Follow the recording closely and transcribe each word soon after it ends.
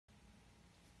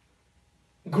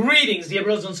Greetings, dear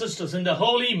brothers and sisters, in the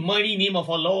holy, mighty name of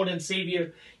our Lord and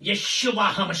Savior, Yeshua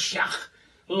HaMashiach,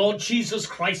 Lord Jesus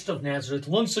Christ of Nazareth.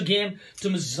 Once again, to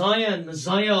Messiah and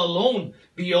Messiah alone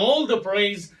be all the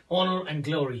praise, honor, and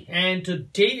glory. And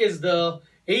today is the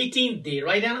 18th day,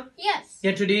 right, Anna? Yes.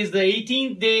 Yeah, today is the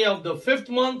 18th day of the 5th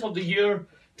month of the year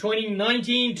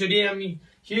 2019. Today I'm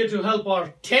here to help our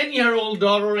 10-year-old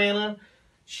daughter, Anna.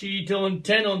 She turned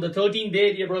 10 on the 13th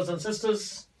day, dear brothers and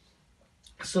sisters.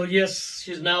 So yes,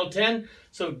 she's now 10.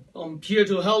 So I'm here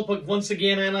to help her once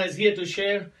again. Anna is here to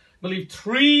share, I believe,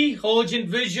 3 urgent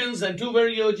visions and 2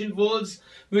 very urgent words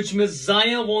which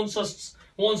Messiah wants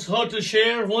her to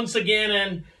share once again.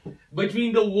 And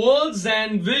between the words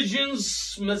and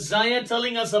visions, Messiah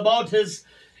telling us about his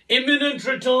imminent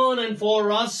return and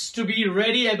for us to be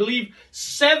ready, I believe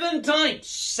 7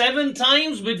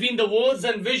 times between the words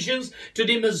and visions.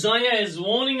 Today Messiah is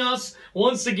warning us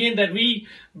once again that we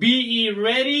be ye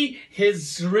ready.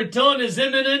 His return is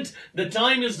imminent. The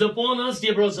time is upon us,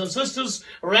 dear brothers and sisters.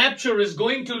 Rapture is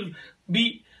going to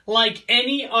be like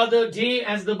any other day,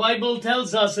 as the Bible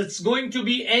tells us. It's going to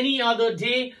be any other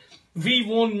day. We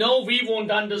won't know, we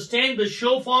won't understand. The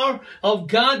shofar of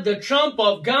God, the trump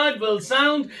of God will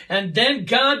sound, and then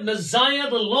God, Messiah,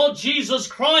 the Lord Jesus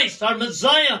Christ, our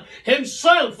Messiah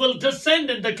himself will descend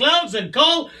in the clouds and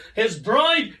call his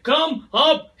bride, come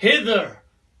up hither.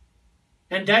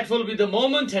 And that will be the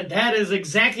moment, and that is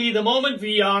exactly the moment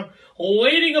we are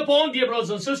waiting upon, dear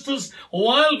brothers and sisters.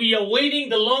 While we are waiting,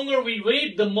 the longer we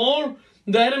wait, the more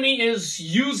the enemy is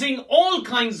using all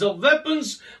kinds of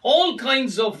weapons, all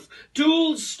kinds of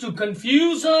tools to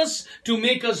confuse us, to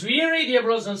make us weary, dear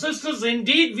brothers and sisters.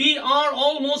 Indeed, we are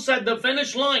almost at the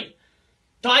finish line.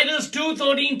 Titus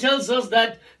 2:13 tells us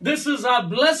that this is our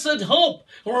blessed hope,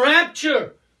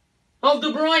 rapture of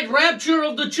the bride, rapture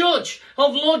of the church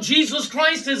of Lord Jesus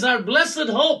Christ is our blessed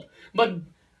hope. But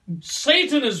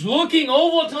Satan is working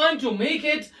overtime to make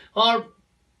it our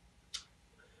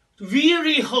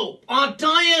weary hope, our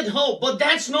tired hope. But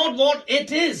that's not what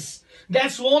it is.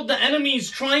 That's what the enemy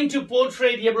is trying to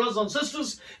portray, dear brothers and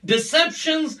sisters.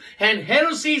 Deceptions and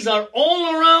heresies are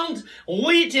all around.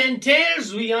 Wheat and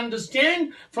tares, we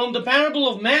understand from the parable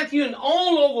of Matthew, and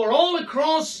all over, all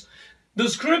across the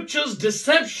scriptures,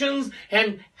 deceptions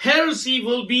and heresy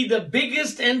will be the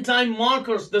biggest end-time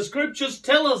markers. The scriptures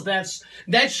tell us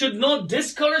that should not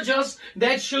discourage us.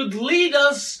 That should lead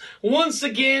us once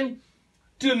again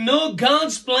to know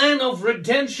God's plan of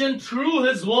redemption through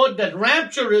his word, that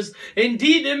rapture is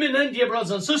indeed imminent, dear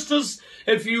brothers and sisters.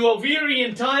 If you are weary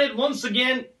and tired, once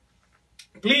again,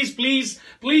 please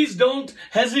don't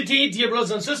hesitate, dear brothers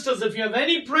and sisters. If you have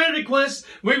any prayer requests,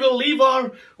 we will leave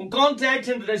our contact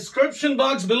in the description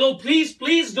box below.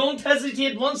 Please don't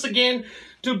hesitate once again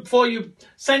for you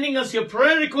sending us your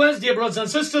prayer requests, dear brothers and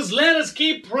sisters. Let us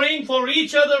keep praying for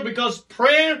each other, because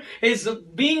prayer is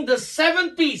being the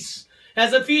 7th piece.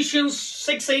 As Ephesians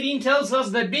 6:18 tells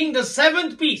us, that being the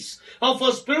 7th piece of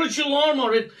our spiritual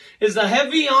armor, it is a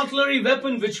heavy artillery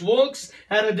weapon which works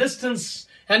at a distance.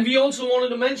 And we also wanted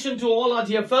to mention to all our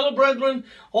dear fellow brethren,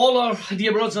 all our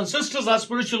dear brothers and sisters, our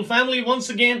spiritual family, once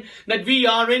again, that we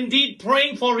are indeed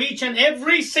praying for each and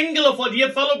every single of our dear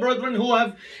fellow brethren who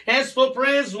have asked for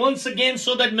prayers once again,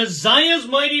 so that Messiah's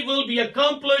mighty will be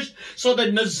accomplished, so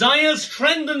that Messiah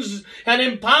strengthens and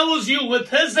empowers you with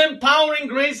his empowering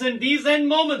grace in these end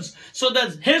moments, so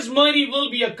that his mighty will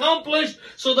be accomplished,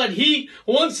 so that he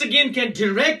once again can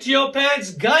direct your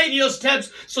paths, guide your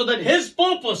steps, so that his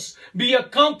purpose be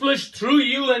accomplished through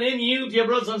you and in you, dear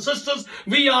brothers and sisters.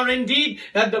 We are indeed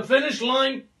at the finish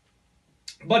line,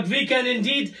 but we can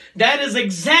indeed, that is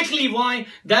exactly why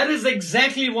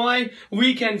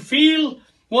we can feel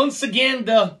once again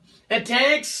the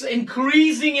attacks,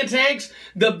 increasing attacks,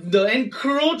 the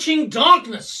encroaching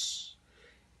darkness.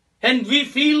 And we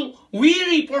feel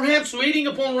weary, perhaps waiting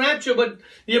upon rapture. But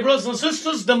dear brothers and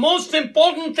sisters, the most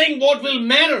important thing, what will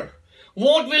matter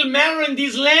in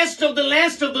these last of the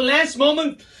last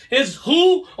moment, is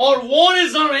who or what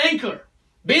is our anchor.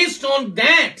 Based on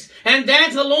that, and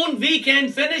that alone, we can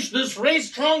finish this race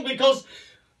strong, because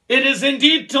it is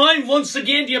indeed time once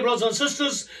again, dear brothers and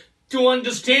sisters, to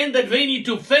understand that we need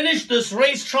to finish this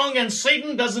race strong, and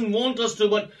Satan doesn't want us to.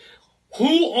 But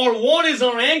who or what is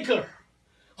our anchor?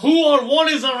 Who or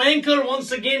what is our anchor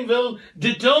once again will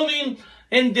determine,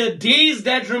 in the days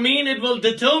that remain, it will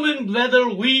determine whether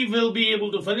we will be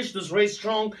able to finish this race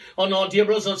strong or not, dear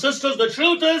brothers and sisters. The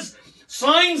truth is,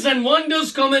 signs and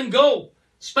wonders come and go.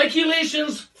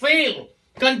 Speculations fail.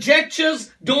 Conjectures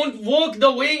don't work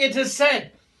the way it is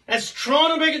said.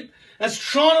 Astronomical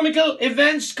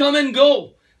events come and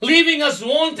go, leaving us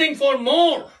wanting for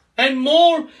more. and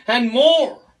more and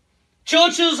more.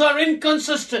 Churches are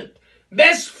inconsistent.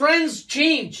 Best friends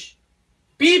change.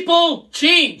 People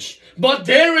change. But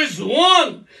there is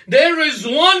one,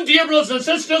 dear brothers and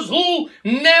sisters, who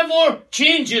never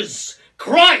changes.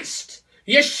 Christ,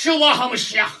 Yeshua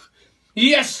HaMashiach.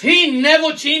 Yes, He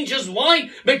never changes. Why?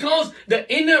 Because the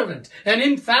inerrant and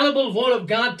infallible Word of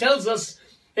God tells us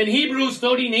in Hebrews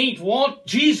 13:8, what?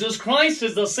 Jesus Christ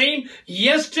is the same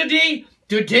yesterday,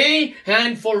 today,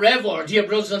 and forever. Dear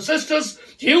brothers and sisters,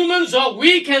 humans are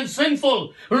weak and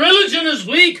sinful. Religion is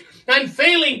weak and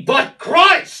failing, but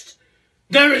Christ,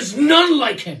 there is none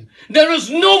like Him. There is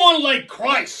no one like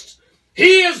Christ.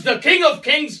 He is the King of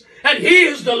Kings and He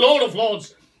is the Lord of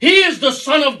Lords. He is the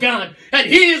Son of God, and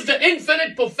He is the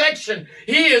infinite perfection.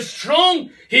 He is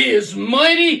strong, He is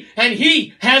mighty, and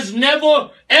He has never,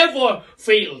 ever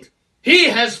failed. He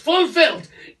has fulfilled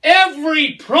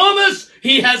every promise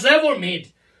He has ever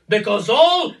made, because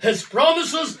all His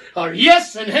promises are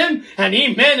yes in Him and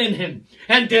amen in Him,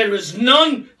 and there is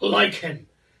none like Him.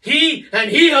 He and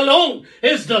He alone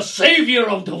is the Savior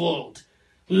of the world,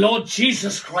 Lord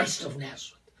Jesus Christ of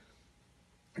Nazareth.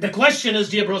 The question is,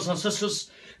 dear brothers and sisters,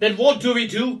 then what do we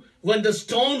do when the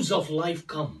storms of life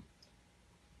come?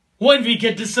 When we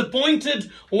get disappointed,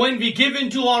 when we give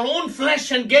into our own flesh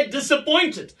and get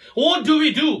disappointed, what do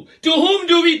we do? To whom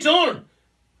do we turn?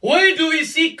 Where do we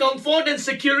seek comfort and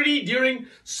security during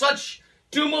such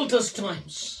tumultuous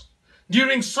times?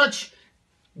 During such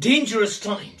dangerous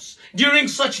times? During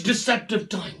such deceptive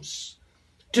times?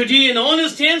 Today, an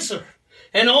honest answer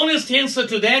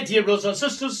to that, dear brothers and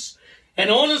sisters, an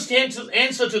honest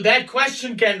answer to that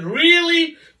question can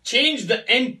really change the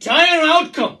entire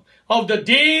outcome of the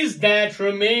days that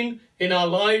remain in our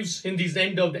lives in these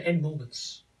end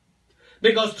moments.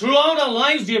 Because throughout our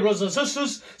lives, dear brothers and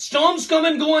sisters, storms come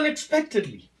and go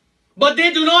unexpectedly. But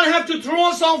they do not have to throw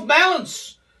us off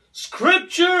balance.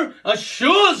 Scripture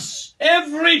assures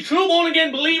every true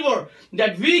born-again believer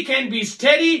that we can be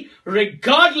steady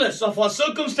regardless of our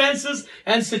circumstances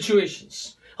and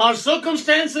situations. Our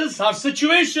circumstances, our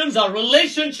situations, our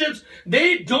relationships,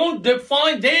 they don't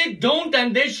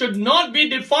and they should not be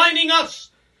defining us.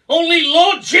 Only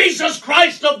Lord Jesus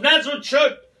Christ of Nazareth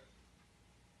should.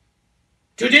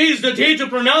 Today is the day to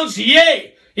pronounce,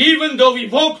 yea, even though we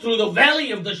walk through the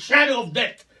valley of the shadow of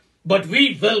death, but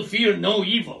we will fear no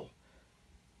evil.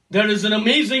 There is an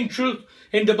amazing truth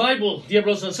in the Bible, dear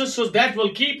brothers and sisters, that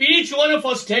will keep each one of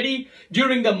us steady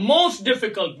during the most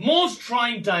difficult, most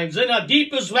trying times in our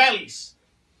deepest valleys.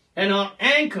 And our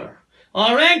anchor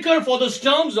for the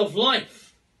storms of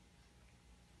life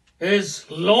is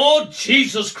Lord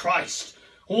Jesus Christ.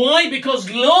 Why? Because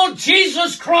Lord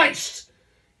Jesus Christ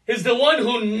is the one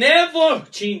who never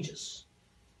changes.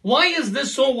 Why is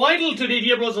this so vital today,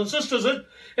 dear brothers and sisters?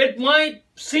 It might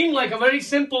seem like a very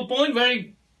simple point,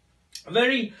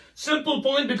 very simple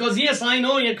point, because yes, I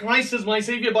know Christ is my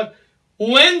Savior, but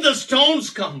when the storms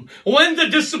come, when the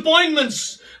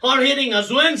disappointments are hitting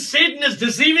us, when Satan is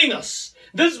deceiving us,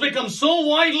 this becomes so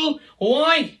vital.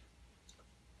 Why?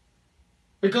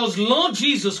 Because Lord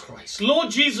Jesus Christ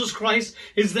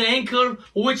is the anchor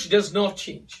which does not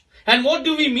change. And what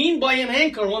do we mean by an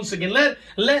anchor? Once again, let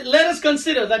us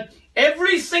consider that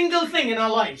every single thing in our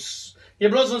lives, dear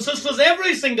brothers and sisters,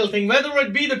 every single thing, whether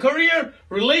it be the career,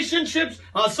 relationships,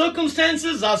 our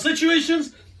circumstances, our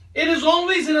situations, it is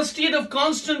always in a state of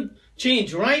constant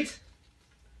change, right?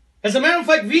 As a matter of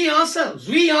fact, we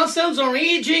ourselves are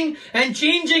aging and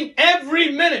changing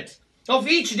every minute of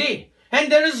each day.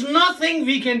 And there is nothing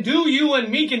we can do, you and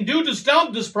me can do, to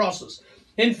stop this process.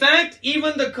 In fact,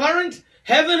 even the current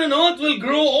heaven and earth will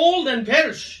grow old and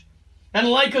perish. And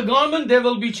like a garment, there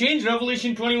will be change.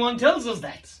 Revelation 21 tells us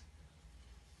that.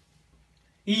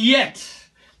 Yet,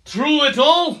 through it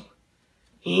all,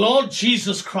 Lord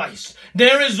Jesus Christ,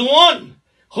 there is one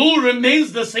who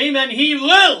remains the same, and He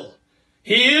will.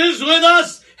 He is with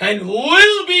us and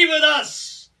will be with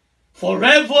us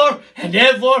forever and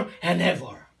ever and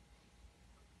ever.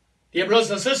 Dear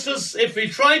brothers and sisters, if we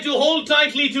try to hold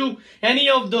tightly to any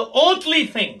of the earthly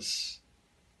things,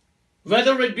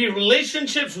 whether it be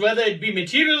relationships, whether it be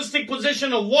materialistic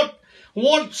possession, or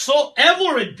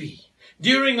whatsoever it be,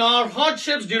 during our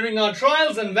hardships, during our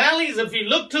trials and valleys, if we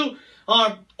look to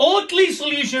our earthly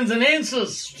solutions and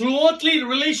answers through earthly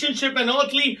relationship and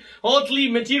earthly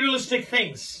materialistic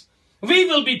things, we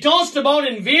will be tossed about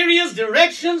in various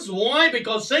directions. Why?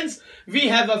 Because since we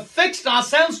have affixed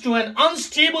ourselves to an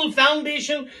unstable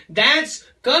foundation that's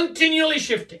continually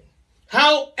shifting.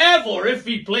 However, if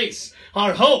we place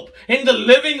our hope in the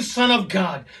living Son of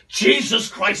God, Jesus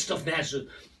Christ of Nazareth,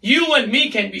 you and me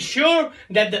can be sure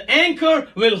that the anchor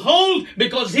will hold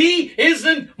because He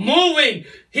isn't moving.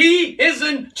 He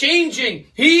isn't changing.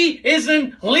 He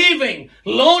isn't leaving.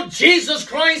 Lord Jesus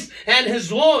Christ and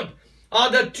His Word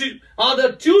are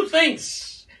the two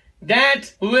things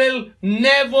that will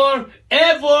never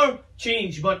ever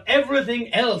change, but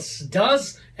everything else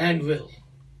does and will.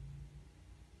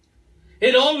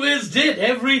 It always did.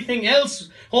 Everything else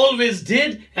always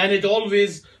did, and it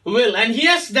always will. And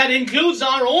yes, that includes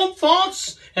our own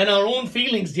thoughts and our own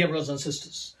feelings, dear brothers and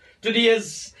sisters. Today,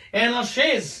 as Anna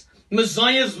shares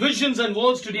Messiah's visions and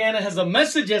words, today Anna has a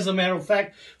message, as a matter of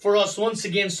fact, for us once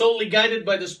again, solely guided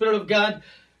by the Spirit of God,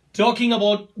 talking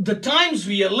about the times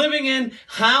we are living in,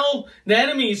 how the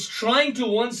enemy is trying to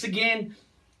once again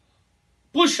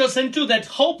push us into that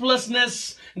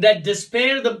hopelessness, that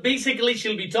despair. Basically,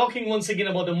 she'll be talking once again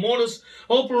about the modus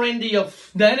operandi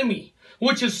of the enemy,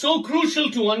 which is so crucial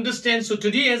to understand. So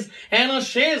today, as Anna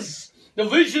shares the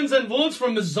visions and words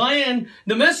from Messiah and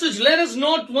the message, let us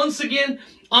not once again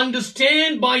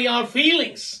understand by our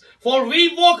feelings, for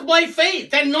we walk by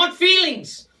faith and not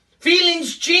feelings.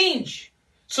 Feelings change.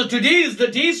 So today is the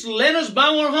day, so let us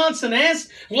bow our hearts and ask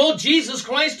Lord Jesus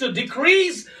Christ to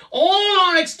decrease all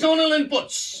our external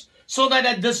inputs, so that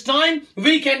at this time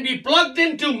we can be plugged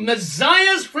into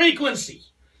Messiah's frequency.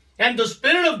 And the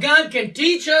Spirit of God can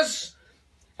teach us,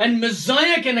 and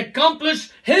Messiah can accomplish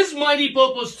His mighty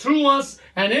purpose through us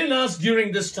and in us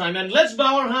during this time. And let's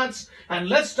bow our hearts and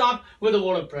let's start with a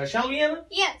word of prayer. Shall we, Anna?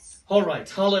 Yes. All right.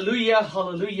 Hallelujah,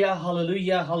 hallelujah,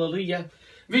 hallelujah, hallelujah.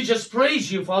 We just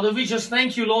praise you, Father. We just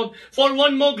thank you, Lord, for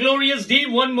one more glorious day,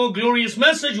 one more glorious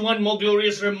message, one more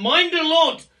glorious reminder,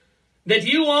 Lord, that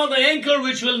you are the anchor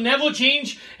which will never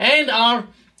change, and our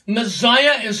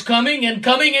Messiah is coming, and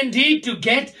coming indeed to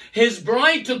get His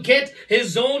bride, to get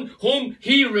His own whom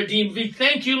He redeemed. We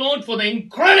thank you, Lord, for the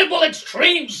incredible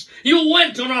extremes you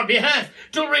went on our behalf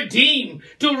to redeem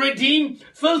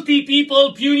filthy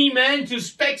people, puny man, to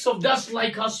specks of dust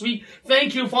like us. We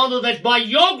thank you, Father, that by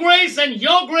your grace and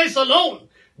your grace alone,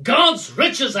 God's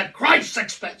riches at Christ's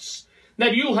expense,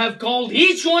 that you have called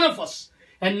each one of us,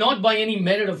 and not by any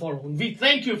merit of our own. We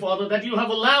thank you, Father, that you have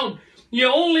allowed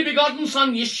your only begotten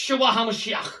Son, Yeshua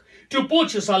HaMashiach, to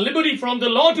purchase our liberty from the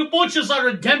law, to purchase our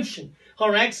redemption,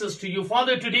 our access to you.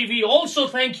 Father, today we also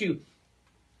thank you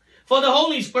for the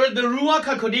Holy Spirit, the Ruach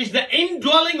HaKhodesh, the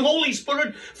indwelling Holy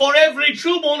Spirit, for every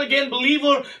true born-again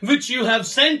believer which you have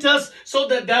sent us, so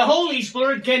that the Holy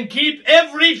Spirit can keep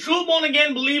every true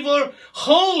born-again believer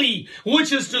holy,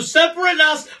 which is to separate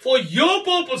us for your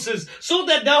purposes, so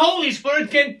that the Holy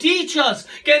Spirit can teach us,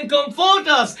 can comfort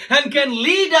us, and can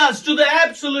lead us to the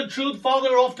absolute truth.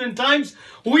 Father, oftentimes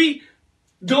we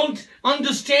don't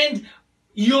understand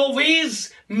your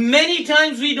ways. Many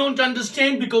times we don't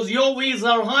understand because your ways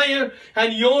are higher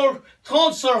and your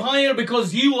thoughts are higher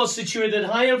because you are situated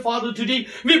higher. Father, today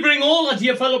we bring all our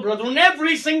dear fellow brethren,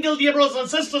 every single dear brothers and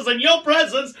sisters in your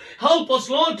presence. Help us,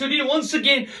 Lord, today once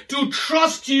again to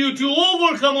trust you, to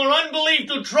overcome our unbelief,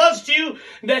 to trust you,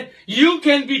 that you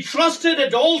can be trusted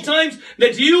at all times,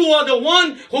 that you are the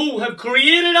one who have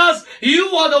created us, you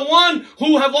are the one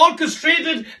who have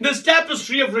orchestrated this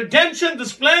tapestry of redemption,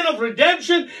 this plan of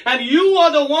redemption, and you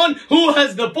are the one who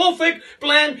has the perfect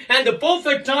plan and the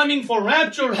perfect timing for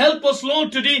rapture. Help us,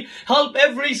 Lord, today. Help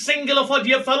every single of our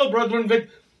dear fellow brethren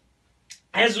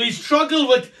as we struggle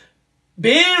with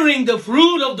bearing the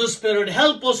fruit of the Spirit.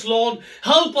 Help us, Lord.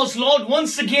 Help us, Lord,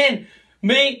 once again.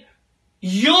 May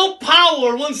your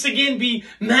power once again be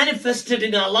manifested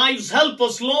in our lives. Help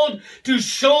us, Lord, to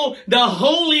show the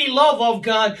holy love of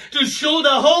God, to show the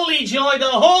holy joy,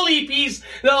 the holy peace,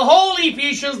 the holy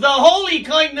patience, the holy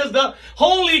kindness, the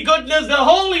holy goodness, the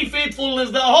holy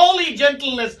faithfulness, the holy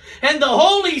gentleness, and the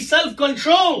holy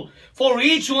self-control for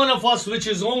each one of us, which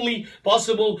is only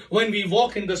possible when we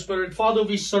walk in the Spirit. Father,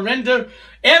 we surrender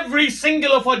every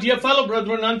single of our dear fellow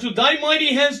brethren unto thy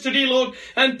mighty hands today, Lord,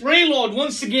 and pray, Lord,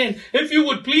 once again, if you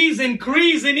would please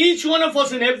increase in each one of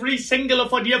us, in every single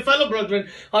of our dear fellow brethren,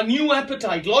 a new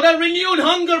appetite, Lord, a renewed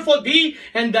hunger for thee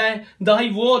and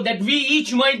thy word, that we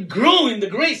each might grow in the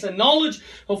grace and knowledge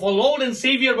of our Lord and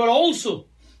Savior, but also,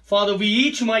 Father, we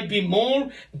each might be more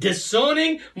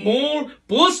discerning, more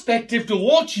perspective to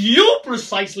what you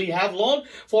precisely have, Lord,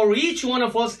 for each one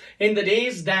of us in the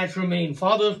days that remain.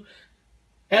 Father,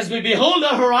 as we behold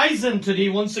our horizon today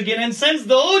once again and sense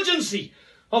the urgency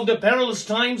of the perilous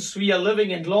times we are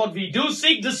living in, Lord, we do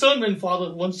seek discernment,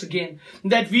 Father, once again,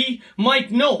 that we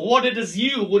might know what it is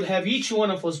you would have each one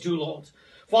of us do, Lord.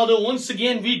 Father, once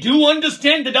again, we do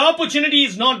understand that opportunity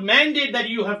is not mandate, that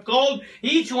you have called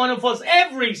each one of us,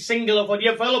 every single of our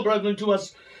dear fellow brethren to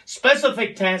us,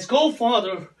 specific task. Oh,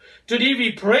 Father, today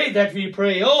we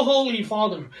pray, oh Holy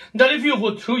Father, that if you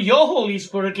would, through your Holy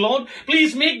Spirit, Lord,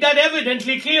 please make that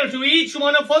evidently clear to each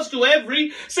one of us, to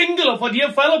every single of our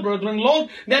dear fellow brethren, Lord,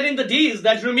 that in the days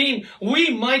that remain, we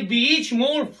might be each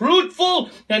more fruitful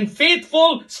and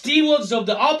faithful stewards of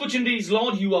the opportunities,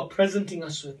 Lord, you are presenting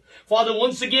us with. Father,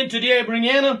 once again, today I bring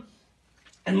Anna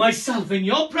and myself in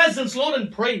your presence, Lord,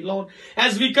 and pray, Lord,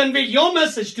 as we convey your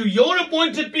message to your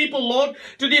appointed people, Lord,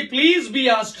 today please be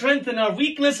our strength and our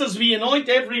weaknesses. We anoint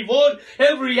every word,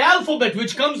 every alphabet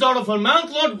which comes out of our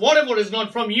mouth, Lord. Whatever is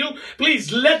not from you,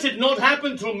 please let it not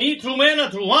happen through me, through man,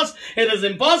 or through us. It is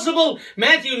impossible.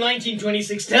 Matthew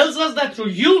 19:26 tells us that through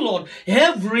you, Lord,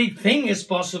 everything is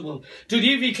possible.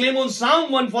 Today we claim on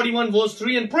Psalm 141 verse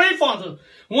 3 and pray, Father,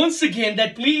 once again,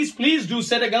 that please do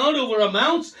set a guard over our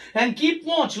mouths and keep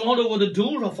watch, Lord, over the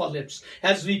door of our lips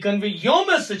as we convey your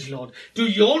message, Lord, to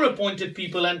your appointed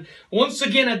people. And once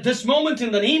again, at this moment,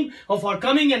 in the name of our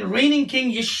coming and reigning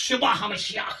King Yeshua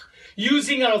HaMashiach,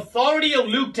 using our authority of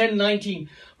Luke 10:19,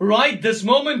 right this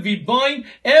moment, we bind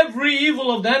every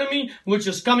evil of the enemy which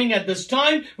is coming at this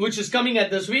time, which is coming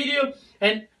at this video,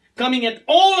 and coming at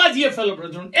all our dear fellow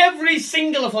brethren, every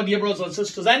single of our dear brothers and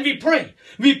sisters. And we pray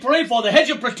for the hedge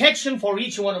of protection for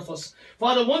each one of us.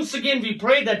 Father, once again, we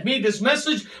pray that may this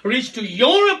message reach to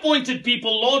your appointed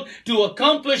people, Lord, to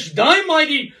accomplish thy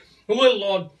mighty will,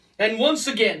 Lord. And once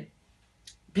again,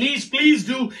 please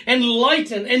do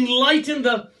enlighten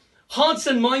the hearts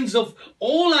and minds of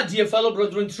all our dear fellow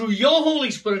brethren through your Holy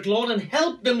Spirit, Lord, and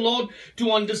help them, Lord,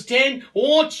 to understand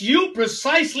what you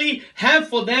precisely have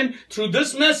for them through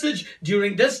this message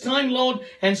during this time, Lord,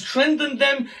 and strengthen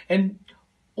them, and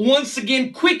once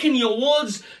again quicken your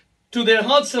words to their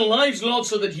hearts and lives, Lord,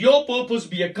 so that your purpose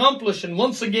be accomplished. And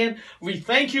once again, we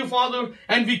thank you, Father,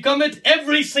 and we commit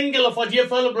every single of our dear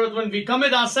fellow brethren, we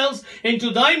commit ourselves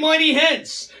into thy mighty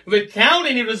hands without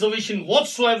any reservation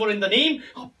whatsoever, in the name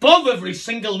above every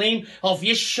single name of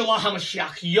Yeshua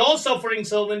HaMashiach, your suffering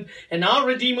servant and our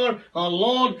Redeemer, our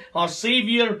Lord, our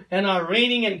Savior, and our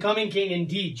reigning and coming King,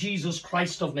 indeed, Jesus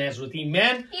Christ of Nazareth.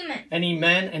 Amen. Amen. And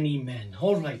amen and amen.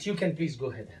 All right, you can please go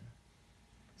ahead, Anna.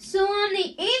 So on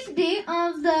the 8th day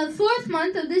of the 4th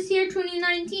month of this year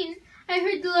 2019, I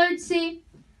heard the Lord say,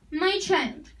 "My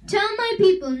child, tell my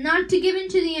people not to give in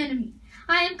to the enemy.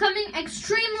 I am coming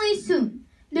extremely soon.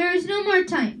 There is no more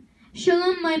time.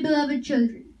 Shalom, my beloved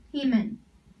children." Amen.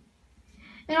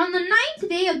 And on the 9th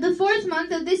day of the 4th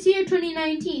month of this year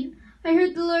 2019, I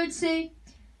heard the Lord say,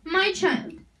 "My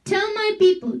child, tell my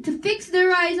people to fix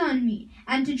their eyes on me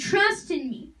and to trust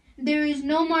in me. There is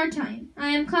no more time. I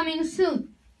am coming soon."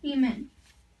 Amen.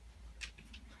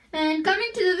 And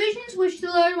coming to the visions which the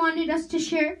Lord wanted us to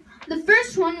share, the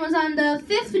first one was on the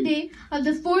 5th day of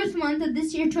the 4th month of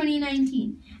this year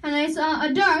 2019. And I saw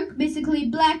a dark, basically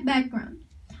black background.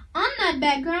 On that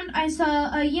background, I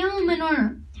saw a yellow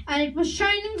menorah, and it was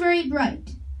shining very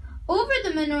bright. Over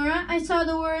the menorah, I saw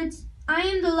the words, "I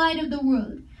am the light of the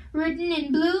world," written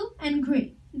in blue and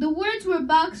gray. The words were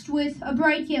boxed with a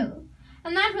bright yellow.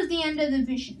 And that was the end of the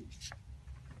vision.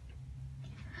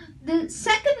 The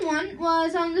second one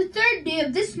was on the 3rd day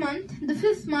of this month, the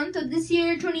 5th month of this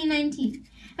year 2019.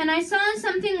 And I saw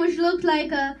something which looked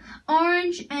like a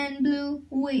orange and blue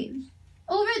wave.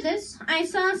 Over this, I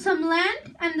saw some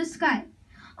land and the sky.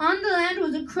 On the land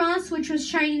was a cross which was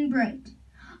shining bright.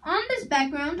 On this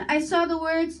background, I saw the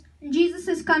words, "Jesus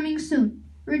is coming soon,"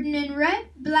 written in red,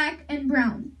 black, and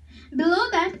brown.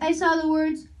 Below that, I saw the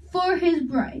words, "For his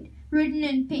bride," written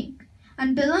in pink.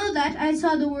 And below that, I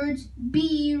saw the words, "Be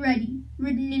ye ready,"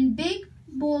 written in big,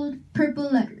 bold,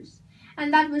 purple letters.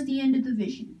 And that was the end of the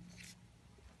vision.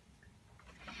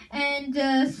 And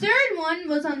the third one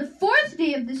was on the 4th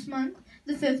day of this month,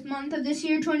 the 5th month of this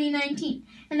year 2019.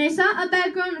 And I saw a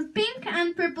background of pink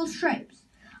and purple stripes.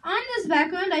 On this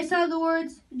background, I saw the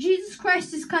words, "Jesus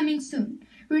Christ is coming soon,"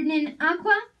 written in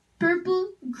aqua,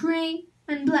 purple, gray,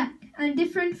 and black, and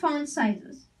different font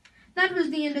sizes. That was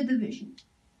the end of the vision.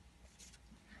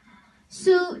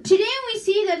 So today we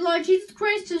see that Lord Jesus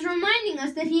Christ is reminding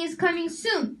us that he is coming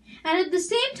soon, and at the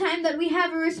same time that we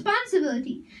have a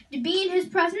responsibility to be in his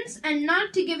presence and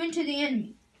not to give in to the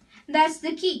enemy. That's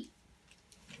the key.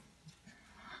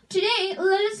 Today,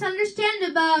 let us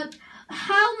understand about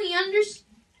how we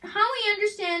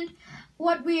understand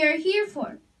what we are here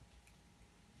for.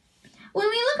 When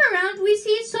we look around, we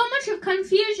see so much of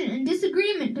confusion and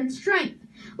disagreement and strife.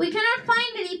 We cannot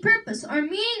find any purpose or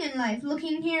meaning in life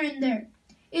looking here and there.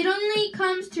 It only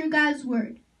comes through God's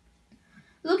word.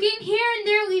 Looking here and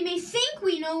there, we may think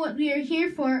we know what we are here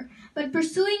for, but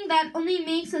pursuing that only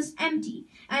makes us empty,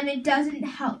 and it doesn't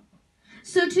help.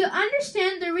 So to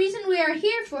understand the reason we are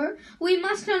here for, we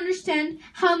must understand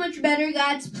how much better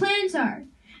God's plans are.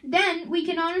 Then we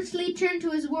can honestly turn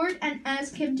to His Word and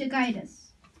ask Him to guide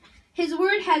us. His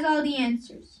Word has all the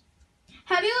answers.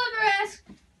 Have you ever asked,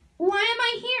 why am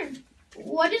I here?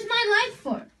 What is my life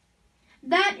for?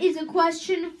 That is a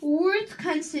question worth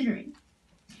considering.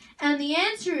 And the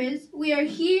answer is, we are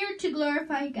here to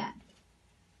glorify God.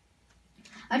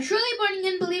 A truly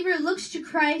born-again believer looks to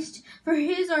Christ for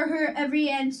his or her every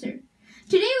answer.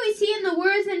 Today we see in the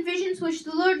words and visions which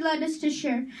the Lord led us to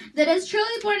share that as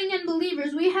truly born-again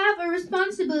believers we have a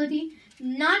responsibility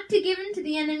not to give in to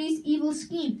the enemy's evil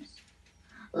schemes.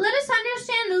 Let us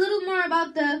understand a little more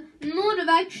about the mode of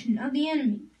action of the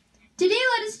enemy. Today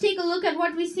let us take a look at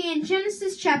what we see in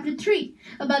Genesis chapter 3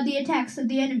 about the attacks of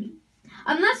the enemy.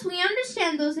 Unless we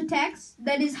understand those attacks,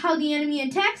 that is how the enemy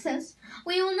attacks us,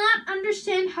 we will not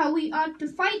understand how we ought to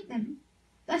fight them.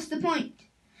 That's the point.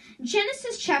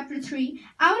 Genesis chapter 3,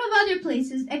 out of other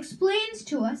places, explains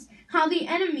to us how the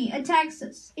enemy attacks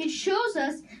us. It shows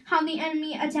us how the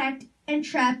enemy attacked and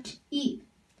trapped Eve.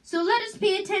 So let us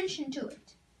pay attention to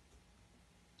it.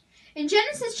 In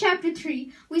Genesis chapter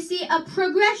 3, we see a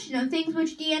progression of things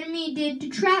which the enemy did to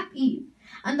trap Eve.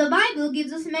 And the Bible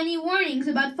gives us many warnings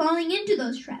about falling into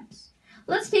those traps.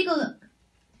 Let's take a look.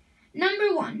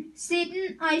 Number 1,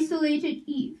 Satan isolated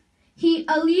Eve. He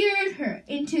allured her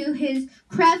into his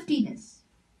craftiness.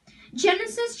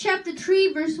 Genesis chapter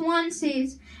 3 verse 1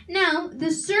 says, Now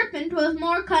the serpent was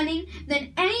more cunning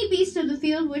than any beast of the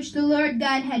field which the Lord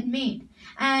God had made.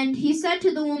 And he said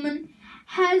to the woman,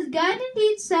 Has God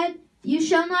indeed said, You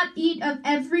shall not eat of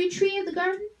every tree of the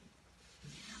garden?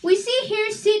 We see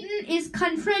here Satan is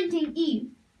confronting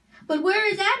Eve. But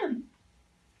where is Adam?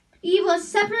 Eve was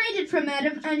separated from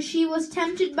Adam and she was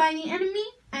tempted by the enemy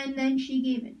and then she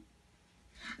gave in.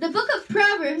 The book of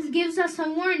Proverbs gives us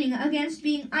a warning against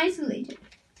being isolated.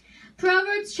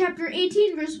 Proverbs chapter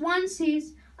 18 verse 1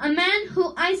 says, A man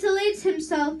who isolates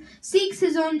himself seeks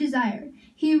his own desire.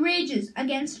 He rages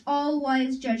against all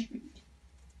wise judgment.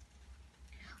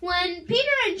 When Peter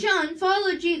and John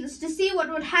followed Jesus to see what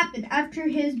would happen after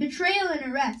his betrayal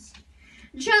and arrest,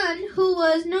 John, who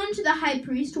was known to the high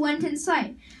priest, went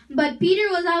inside, but Peter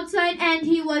was outside and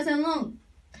he was alone.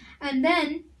 And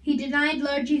then he denied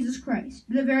Lord Jesus Christ,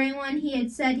 the very one he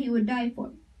had said he would die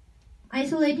for.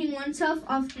 Isolating oneself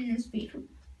often is fatal.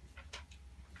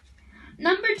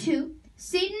 Number 2,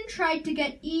 Satan tried to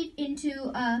get Eve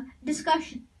into a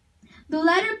discussion. The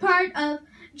latter part of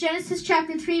Genesis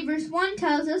chapter 3 verse 1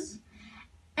 tells us,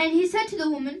 And he said to the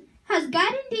woman, Has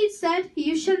God indeed said,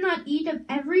 You shall not eat of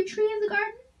every tree of the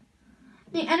garden?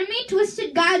 The enemy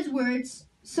twisted God's words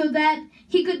so that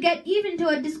he could get Eve into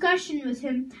a discussion with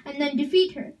him and then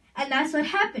defeat her. And that's what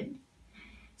happened.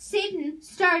 Satan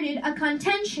started a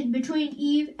contention between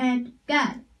Eve and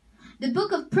God. The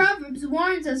book of Proverbs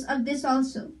warns us of this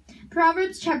also.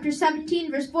 Proverbs chapter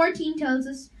 17 verse 14 tells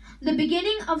us, The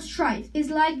beginning of strife is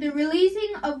like the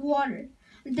releasing of water.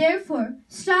 Therefore,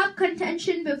 stop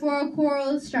contention before a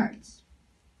quarrel starts.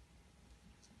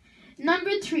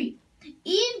 Number 3,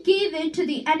 Eve gave in to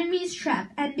the enemy's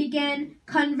trap and began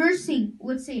conversing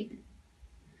with Satan.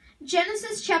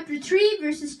 Genesis chapter 3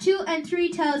 verses 2 and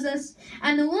 3 tells us,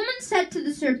 And the woman said to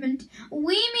the serpent,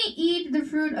 We may eat the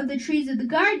fruit of the trees of the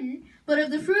garden, but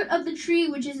of the fruit of the tree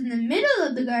which is in the middle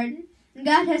of the garden,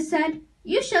 God has said,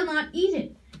 You shall not eat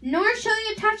it, nor shall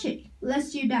you touch it,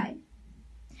 lest you die.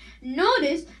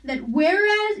 Notice that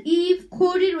whereas Eve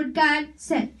quoted what God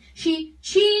said, she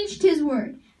changed his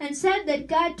word and said that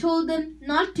God told them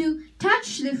not to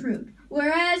touch the fruit,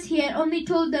 whereas he had only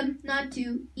told them not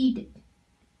to eat it.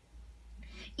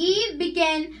 Eve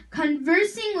began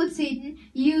conversing with Satan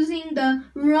using the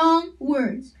wrong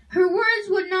words. Her words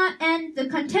would not end the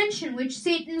contention which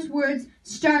Satan's words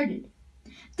started.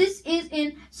 This is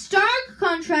in stark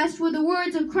contrast with the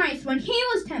words of Christ when he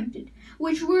was tempted,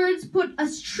 which words put a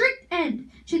strict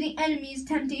end to the enemy's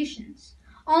temptations.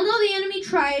 Although the enemy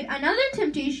tried another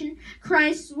temptation,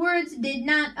 Christ's words did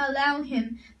not allow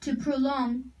him to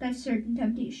prolong that certain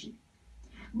temptation.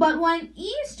 But when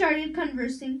Eve started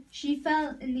conversing, she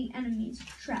fell in the enemy's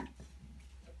trap.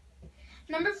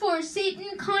 Number 4,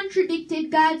 Satan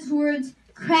contradicted God's words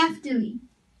craftily.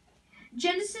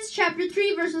 Genesis chapter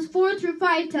 3 verses 4 through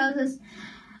 5 tells us,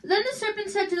 Then the serpent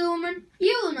said to the woman,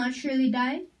 You will not surely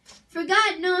die. For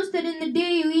God knows that in the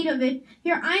day you eat of it,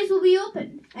 your eyes will be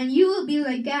opened, and you will be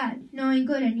like God, knowing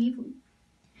good and evil.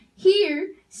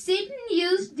 Here, Satan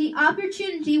used the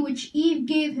opportunity which Eve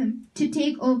gave him to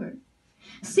take over.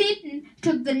 Satan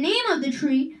took the name of the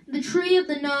tree of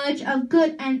the knowledge of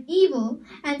good and evil,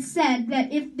 and said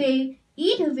that if they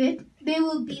eat of it, They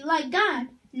will be like God,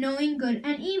 knowing good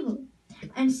and evil.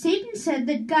 And Satan said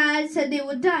that God said they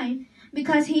would die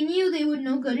because he knew they would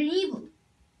know good and evil.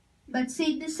 But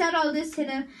Satan said all this in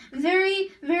a very,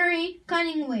 very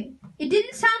cunning way. It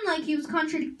didn't sound like he was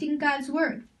contradicting God's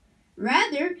word.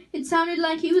 Rather, it sounded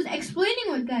like he was explaining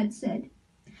what God said.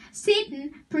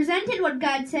 Satan presented what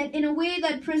God said in a way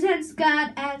that presents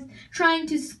God as trying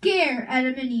to scare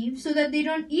Adam and Eve so that they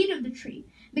don't eat of the tree,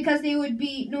 because they would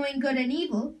be knowing good and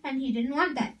evil, and he didn't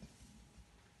want that.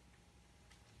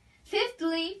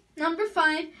 Fifthly, number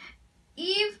 5,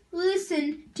 Eve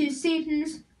listened to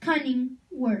Satan's cunning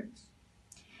words.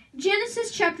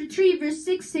 Genesis chapter 3 verse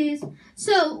 6 says,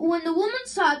 "So when the woman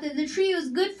saw that the tree was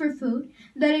good for food,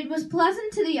 that it was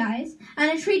pleasant to the eyes,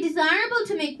 and a tree desirable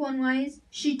to make one wise,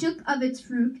 she took of its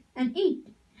fruit and ate.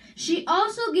 She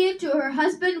also gave to her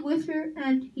husband with her,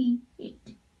 and he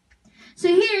ate." So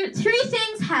here, 3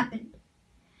 things happened.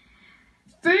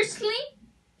 Firstly,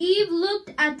 Eve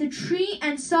looked at the tree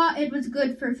and saw it was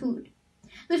good for food.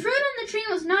 The fruit on the tree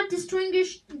was not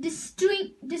distinguished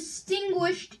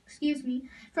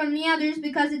from the others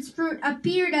because its fruit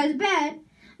appeared as bad,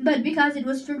 but because it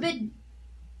was forbidden.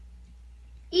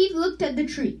 Eve looked at the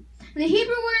tree. The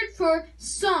Hebrew word for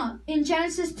saw in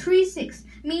Genesis 3:6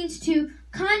 means to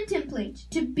contemplate,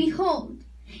 to behold.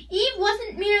 Eve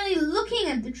wasn't merely looking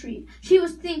at the tree, she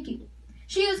was thinking.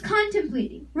 She was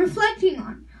contemplating, reflecting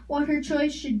on what her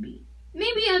choice should be.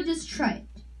 Maybe I'll just try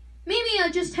it. Maybe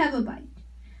I'll just have a bite.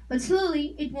 But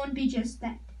slowly, it won't be just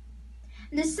that.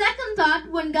 The second thought,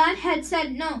 when God had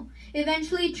said no,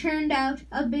 eventually turned out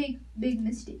a big, big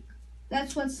mistake.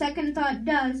 That's what second thought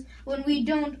does when we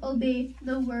don't obey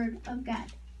the word of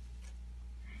God.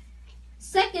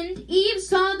 Second, Eve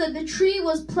saw that the tree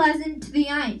was pleasant to the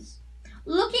eyes.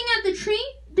 Looking at the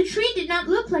tree did not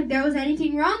look like there was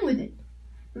anything wrong with it.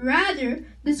 Rather,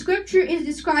 the scripture is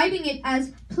describing it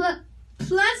as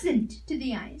pleasant to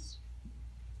the eyes.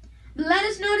 But let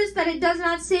us notice that it does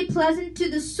not say pleasant to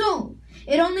the soul.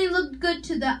 It only looked good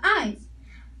to the eyes,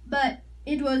 but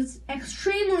it was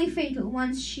extremely fatal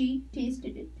once she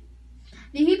tasted it.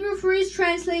 The Hebrew phrase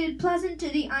translated pleasant to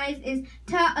the eyes is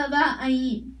ta'ava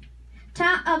ayin.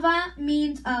 Ta'ava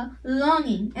means a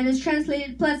longing and is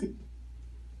translated pleasant.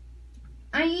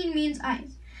 Ayin means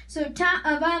eyes. So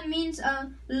ta'ava means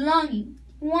a longing.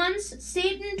 Once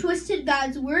Satan twisted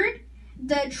God's word,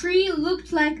 the tree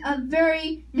looked like a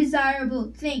very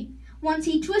desirable thing. Once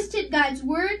he twisted God's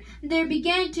word, there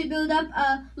began to build up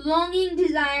a longing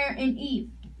desire in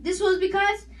Eve. This was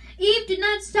because Eve did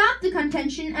not stop the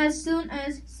contention as soon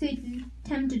as Satan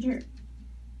tempted her.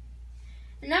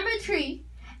 Number 3,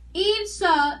 Eve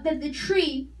saw that the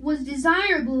tree was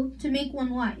desirable to make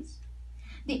one wise.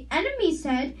 The enemy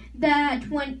said that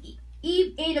when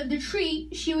Eve ate of the tree,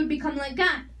 she would become like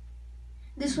God.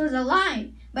 This was a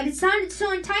lie, but it sounded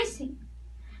so enticing.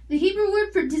 The Hebrew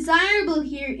word for desirable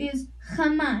here is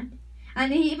chamad,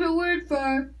 and the Hebrew word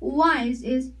for wise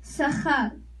is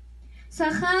sachal.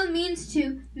 Sachal means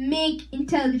to make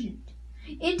intelligent.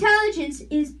 Intelligence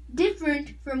is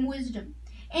different from wisdom.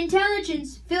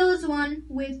 Intelligence fills one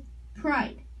with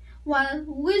pride, while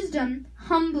wisdom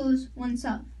humbles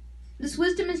oneself. This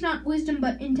wisdom is not wisdom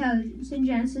but intelligence in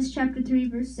Genesis chapter 3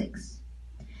 verse 6.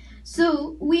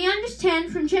 So we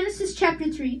understand from Genesis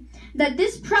chapter 3 that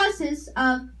this process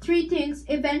of 3 things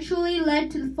eventually led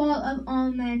to the fall of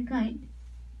all mankind.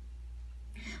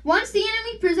 Once the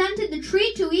enemy presented the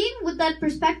tree to Eve with that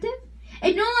perspective,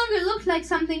 it no longer looked like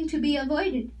something to be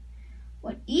avoided.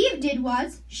 What Eve did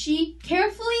was she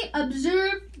carefully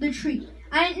observed the tree,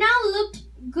 and it now looked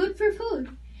good for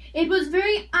food. It was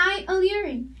very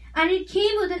eye-alluring, and it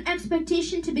came with an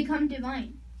expectation to become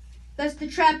divine. That's the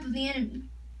trap of the enemy.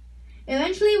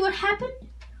 Eventually, what happened?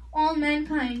 All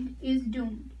mankind is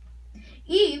doomed.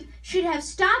 Eve should have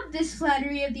stopped this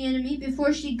flattery of the enemy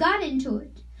before she got into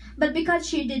it. But because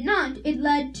she did not, it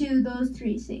led to those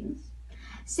 3 things.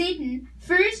 Satan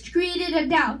first created a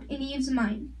doubt in Eve's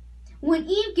mind. When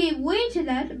Eve gave way to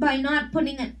that by not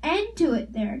putting an end to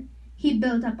it there, he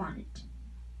built up on it.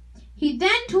 He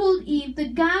then told Eve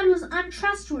that God was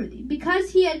untrustworthy because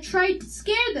he had tried to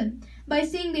scare them by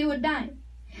saying they would die.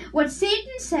 What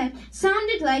Satan said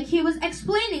sounded like he was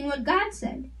explaining what God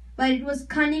said, but it was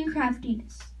cunning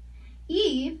craftiness.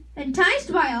 Eve,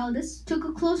 enticed by all this, took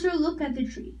a closer look at the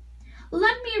tree.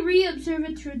 Let me re-observe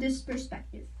it through this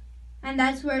perspective. And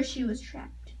that's where she was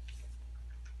trapped.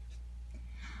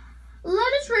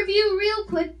 Let us review real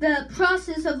quick the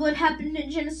process of what happened in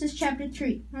Genesis chapter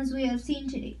 3, as we have seen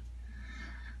today.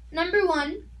 Number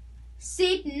 1,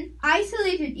 Satan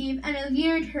isolated Eve and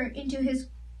allured her into his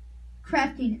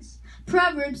craftiness.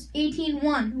 Proverbs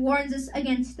 18:1 warns us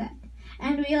against that.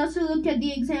 And we also looked at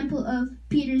the example of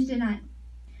Peter's denial.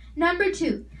 Number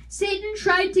 2, Satan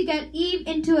tried to get Eve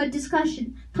into a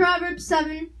discussion. Proverbs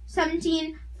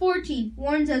 17:14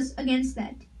 warns us against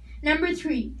that. Number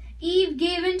 3, Eve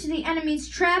gave in to the enemy's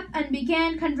trap and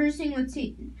began conversing with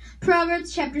Satan.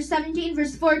 Proverbs chapter 17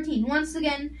 verse 14 once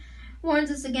again warns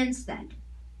us against that.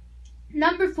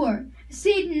 Number 4,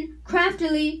 Satan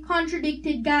craftily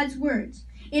contradicted God's words.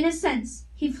 In a sense,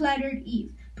 he flattered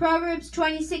Eve. Proverbs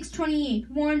 26:28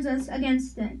 warns us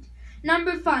against that.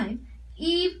 Number 5,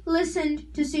 Eve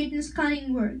listened to Satan's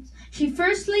cunning words. She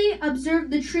firstly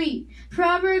observed the tree.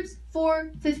 Proverbs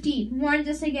 4:15 warns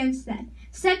us against that.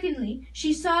 Secondly,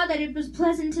 she saw that it was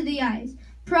pleasant to the eyes.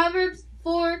 Proverbs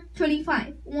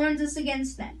 4:25 warns us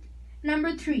against that.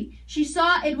 Number 3, she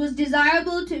saw it was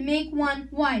desirable to make one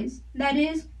wise, that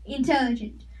is,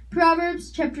 intelligent.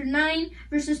 Proverbs chapter 9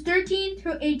 verses 13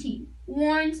 through 18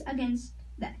 warns against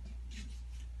that.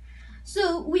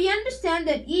 So we understand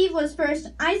that Eve was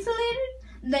first isolated,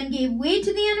 then gave way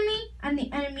to the enemy, and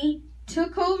the enemy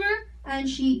took over and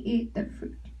she ate the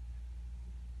fruit.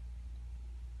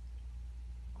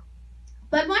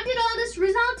 But what did all this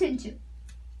result into?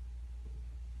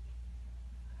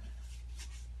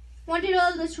 What did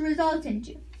all this result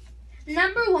into?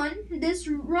 Number 1, this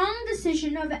wrong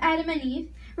decision of Adam and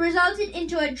Eve resulted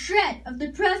into a dread of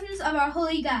the presence of our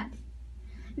holy God.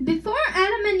 Before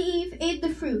Adam and Eve ate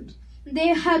the fruit, they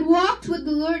had walked with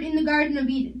the Lord in the Garden of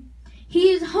Eden.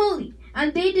 He is holy,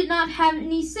 and they did not have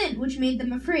any sin which made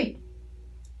them afraid.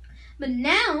 But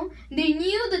now they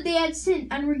knew that they had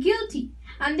sinned and were guilty,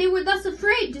 and they were thus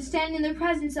afraid to stand in the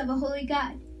presence of a holy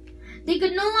God. They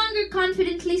could no longer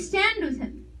confidently stand with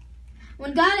him.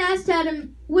 When God asked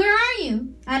Adam, "Where are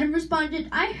you?" Adam responded,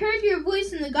 "I heard your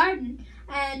voice in the garden,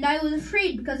 and I was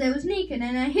afraid because I was naked,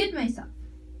 and I hid myself."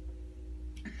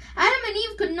 Adam and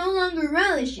Eve could no longer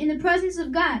relish in the presence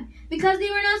of God because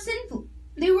they were now sinful.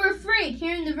 They were afraid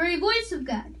hearing the very voice of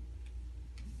God.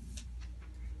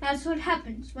 That's what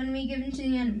happens when we give in to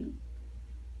the enemy.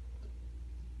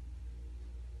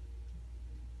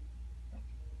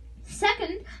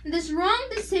 Second, this wrong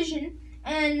decision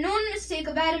and known mistake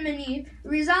of Adam and Eve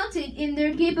resulted in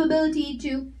their capability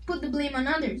to put the blame on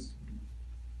others.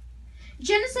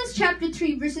 Genesis chapter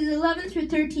 3 verses 11 through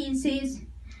 13 says,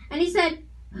 "And he said,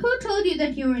 'Who told you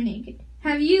that you were naked?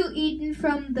 Have you eaten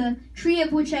from the tree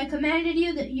of which I commanded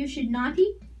you that you should not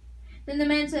eat?' Then the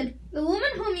man said, 'The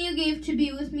woman whom you gave to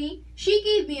be with me, she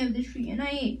gave me of the tree, and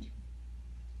I ate.'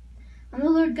 And the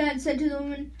Lord God said to the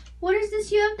woman, 'What is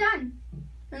this you have done?'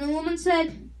 And the woman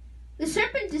said, 'The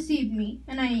serpent deceived me,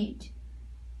 and I ate.'"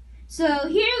 So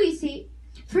here we see,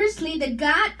 firstly, that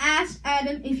God asked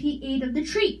Adam if he ate of the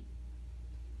tree.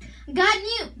 God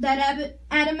knew that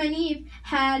Adam and Eve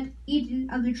had eaten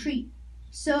of the tree.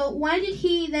 So why did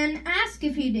he then ask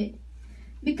if he did?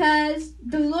 Because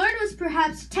the Lord was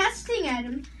perhaps testing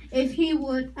Adam if he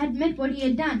would admit what he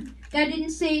had done. God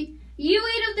didn't say, "You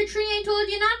ate of the tree I told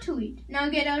you not to eat. Now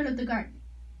get out of the garden."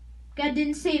 God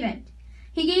didn't say that.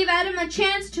 He gave Adam a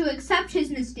chance to accept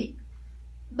his mistake.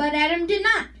 But Adam did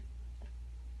not.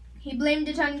 He blamed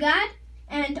it on God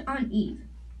and on Eve.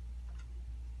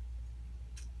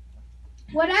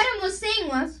 What Adam was saying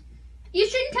was, "You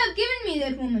shouldn't have given me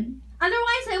that woman.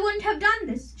 Otherwise, I wouldn't have done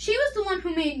this. She was the one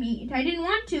who made me eat. I didn't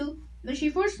want to, but she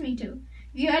forced me to.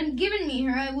 If you hadn't given me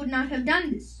her, I would not have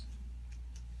done this."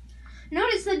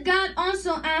 Notice that God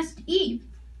also asked Eve.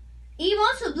 Eve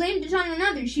also blamed it on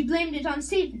another. She blamed it on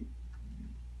Satan.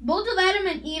 Both of Adam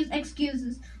and Eve's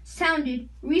excuses sounded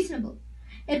reasonable.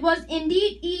 It was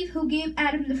indeed Eve who gave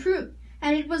Adam the fruit,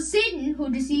 and it was Satan who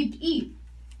deceived Eve.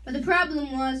 But the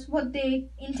problem was what they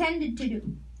intended to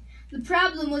do. The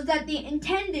problem was that they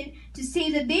intended to say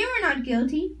that they were not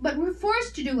guilty, but were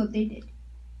forced to do what they did.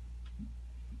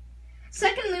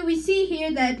 Secondly, we see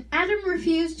here that Adam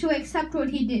refused to accept what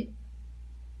he did.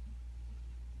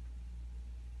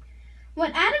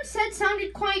 What Adam said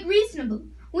sounded quite reasonable.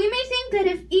 We may think that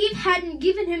if Eve hadn't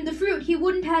given him the fruit, he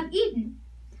wouldn't have eaten.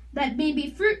 That may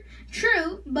be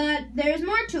true, but there is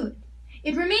more to it.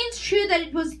 It remains true that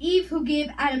it was Eve who gave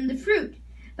Adam the fruit,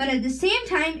 but at the same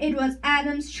time, it was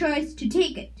Adam's choice to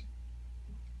take it.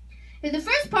 In the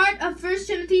first part of 1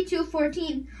 Timothy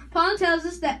 2:14, Paul tells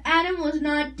us that Adam was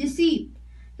not deceived.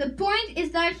 The point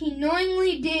is that he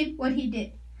knowingly did what he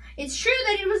did. It's true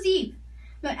that it was Eve,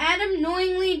 but Adam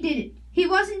knowingly did it. He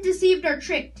wasn't deceived or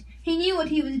tricked. He knew what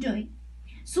he was doing.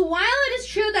 So while it is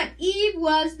true that Eve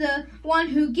was the one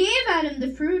who gave Adam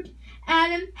the fruit,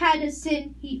 Adam had a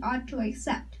sin he ought to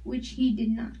accept, which he did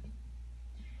not.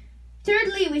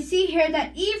 Thirdly, we see here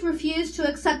that Eve refused to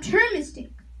accept her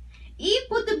mistake. Eve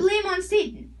put the blame on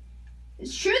Satan.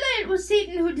 It's true that it was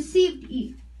Satan who deceived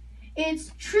Eve.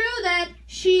 It's true that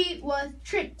she was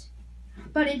tricked.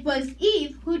 But it was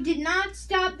Eve who did not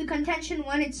stop the contention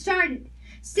when it started.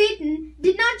 Satan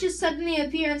did not just suddenly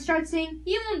appear and start saying,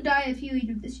 "You won't die if you eat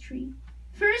of this tree."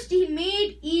 First, he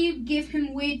made Eve give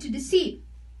him way to deceive.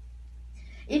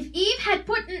 If Eve had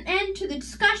put an end to the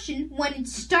discussion when it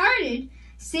started,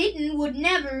 Satan would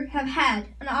never have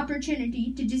had an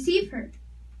opportunity to deceive her.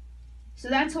 So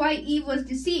that's why Eve was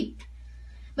deceived.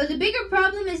 But the bigger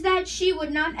problem is that she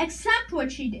would not accept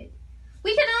what she did.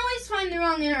 We can always find the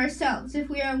wrong in ourselves if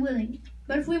we are willing.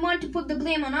 But if we want to put the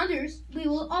blame on others, we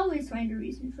will always find a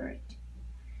reason for it.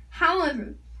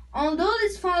 However, although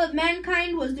this fall of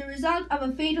mankind was the result of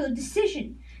a fatal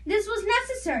decision, this was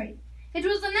necessary. It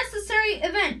was a necessary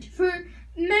event for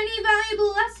many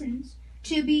valuable lessons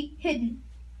to be hidden.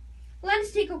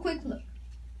 Let's take a quick look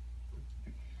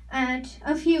at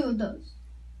a few of those.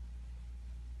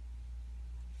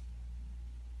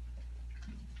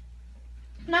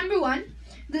 Number 1,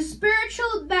 the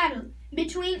spiritual battle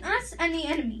between us and the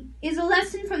enemy is a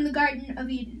lesson from the Garden of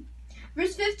Eden.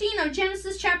 Verse 15 of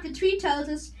Genesis chapter 3 tells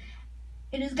us,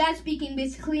 it is God speaking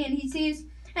basically, and he says,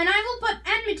 "And I will put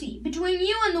enmity between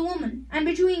you and the woman, and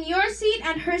between your seed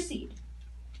and her seed.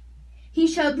 He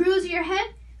shall bruise your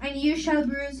head, and you shall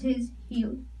bruise his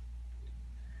heel."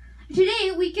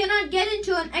 Today, we cannot get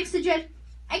into an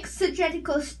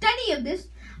exegetical study of this,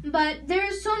 but there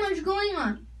is so much going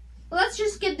on. Let's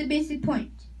just get the basic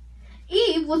point.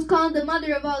 Eve was called the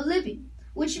mother of all living,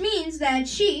 which means that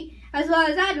she, as well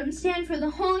as Adam, stand for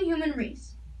the whole human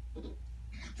race.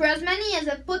 For as many as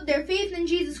have put their faith in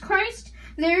Jesus Christ,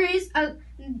 they are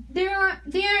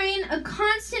in a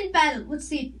constant battle with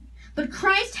Satan. But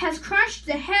Christ has crushed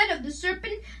the head of the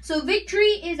serpent, so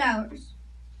victory is ours.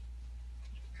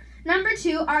 Number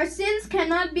 2, our sins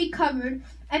cannot be covered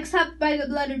except by the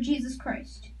blood of Jesus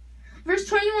Christ. Verse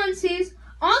 21 says,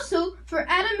 "Also, for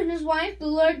Adam and his wife, the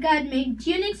Lord God made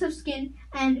tunics of skin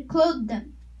and clothed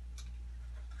them."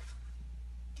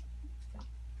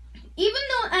 Even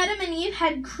though Adam and Eve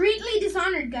had greatly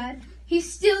dishonored God, he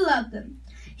still loved them.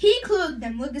 He clothed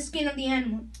them with the skin of the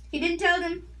animal. He didn't tell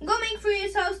them, "Go make for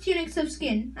yourselves tunics of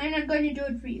skin. I'm not going to do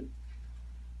it for you."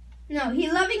 No,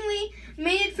 he lovingly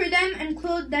made it for them and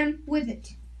clothed them with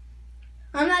it.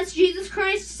 Unless Jesus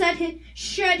Christ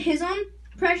shed his own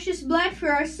precious blood for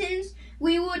our sins,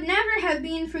 we would never have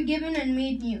been forgiven and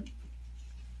made new.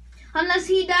 Unless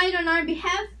he died on our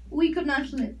behalf, we could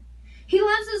not live. He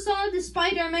loves us all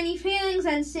despite our many failings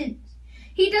and sins.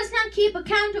 He does not keep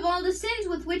account of all the sins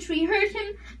with which we hurt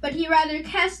him, but he rather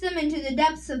casts them into the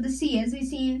depths of the sea, as we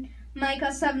see in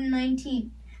Micah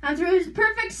 7:19. And through his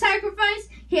perfect sacrifice,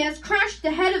 he has crushed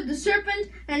the head of the serpent,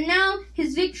 and now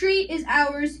his victory is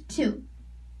ours too.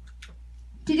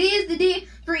 Today is the day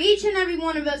for each and every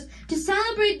one of us to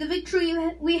celebrate the victory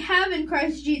we have in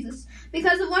Christ Jesus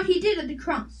because of what he did at the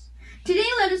cross. Today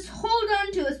let us hold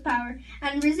on to his power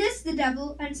and resist the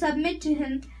devil and submit to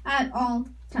him at all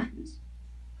times.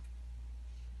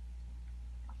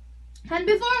 And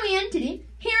before we end today,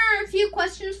 here are a few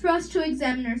questions for us to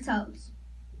examine ourselves.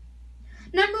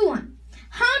 Number 1,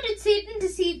 how did Satan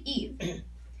deceive Eve?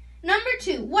 Number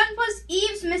 2, what was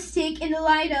Eve's mistake in the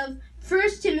light of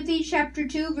 1 Timothy chapter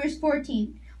 2, verse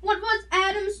 14? What was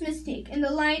Adam's mistake in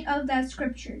the light of that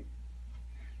scripture?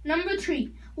 Number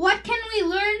 3, what can we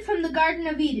learn from the Garden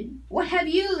of Eden? What have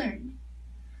you learned?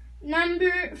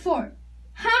 Number 4,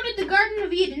 how did the Garden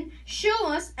of Eden show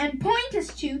us and point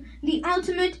us to the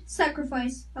ultimate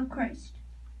sacrifice of Christ?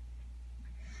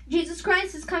 Jesus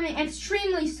Christ is coming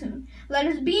extremely soon. Let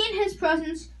us be in his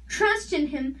presence, trust in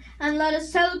him, and let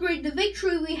us celebrate the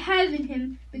victory we have in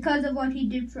him because of what he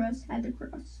did for us at the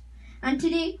cross. And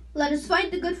today, let us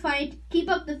fight the good fight, keep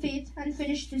up the faith, and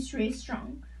finish this race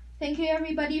strong. Thank you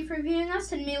everybody for viewing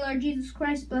us, and may Lord Jesus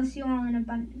Christ bless you all in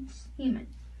abundance. Amen.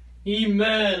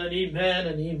 Amen and amen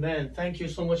and amen. Thank you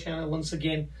so much, Hannah, once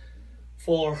again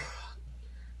for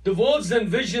the words and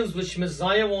visions which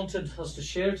Messiah wanted us to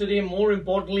share today. More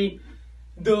importantly,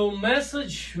 the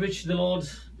message which the Lord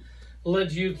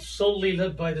led you, solely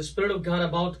led by the Spirit of God,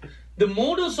 about the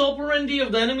modus operandi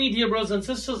of the enemy, dear brothers and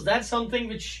sisters. That's something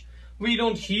which we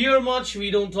don't hear much. We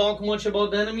don't talk much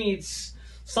about the enemy. It's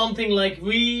something like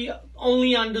we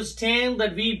only understand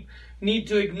that we need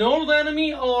to ignore the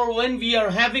enemy, or when we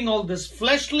are having all these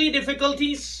fleshly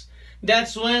difficulties,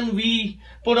 that's when we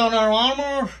put on our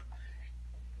armor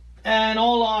and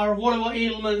all our whatever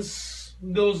ailments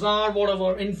those are,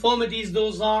 whatever infirmities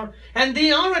those are, and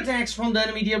they are attacks from the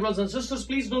enemy, dear brothers and sisters.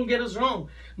 Please don't get us wrong,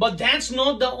 but that's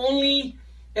not the only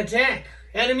attack.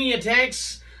 Enemy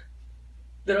attacks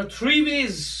There are three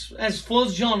ways, as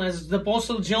the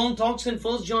Apostle John talks in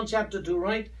 1 John chapter 2,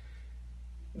 right?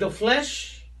 The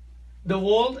flesh, the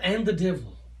world, and the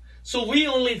devil. So we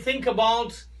only think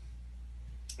about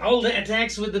all the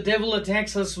attacks with the devil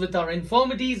attacks us with our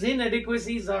infirmities,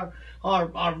 inadequacies, our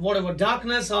whatever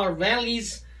darkness, our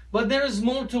valleys. But there is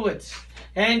more to it.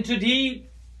 And today,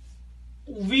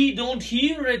 we don't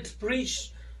hear it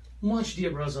preached much,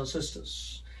 dear brothers and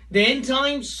sisters. The end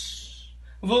times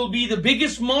will be the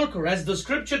biggest marker. As the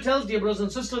scripture tells, dear brothers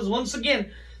and sisters, once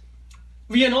again,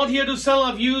 we are not here to sell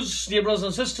our views, dear brothers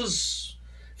and sisters.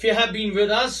 If you have been with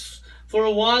us for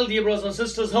a while, dear brothers and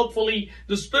sisters, hopefully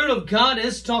the Spirit of God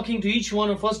is talking to each one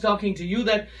of us, talking to you,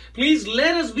 that please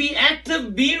let us be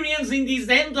active Bereans in these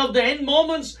end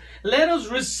moments. Let us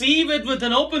receive it with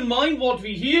an open mind, what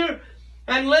we hear,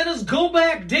 and let us go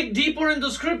back, dig deeper in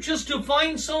the scriptures to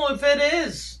find so if it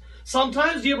is.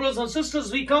 Sometimes, dear brothers and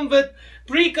sisters, we come with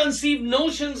preconceived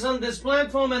notions on this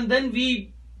platform and then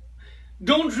we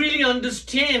don't really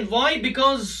understand. Why?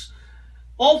 Because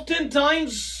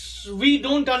oftentimes we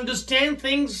don't understand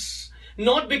things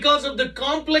not because of the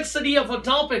complexity of a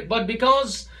topic, but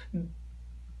because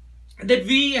that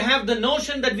we have the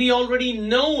notion that we already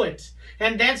know it.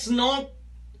 And that's not,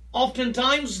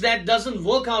 oftentimes that doesn't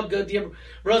work out good, dear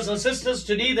brothers and sisters.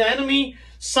 Today the enemy,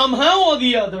 somehow or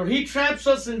the other, he traps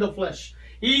us in the flesh.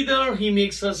 Either he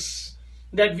makes us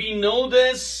that we know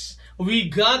this, we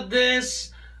got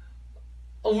this,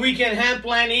 we can have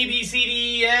plan A, B, C,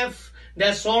 D, E, F,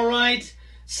 that's all right.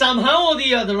 Somehow or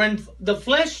the other, and the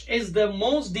flesh is the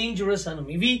most dangerous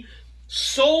enemy. We,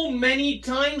 so many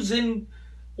times in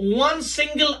one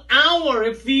single hour,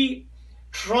 if we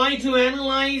try to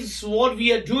analyze what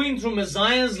we are doing through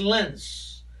Messiah's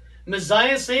lens.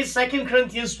 Messiah says, 2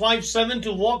 Corinthians 5:7,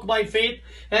 to walk by faith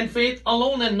and faith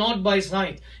alone and not by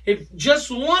sight. If just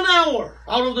 1 hour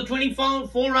out of the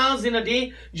 24 hours in a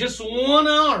day, just 1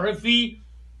 hour, if we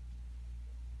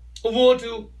were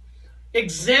to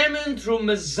examine through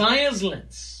Messiah's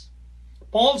lens.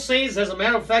 Paul says, as a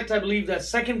matter of fact, I believe that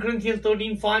 2 Corinthians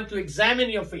 13:5, to examine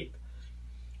your faith.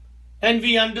 And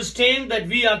we understand that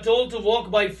we are told to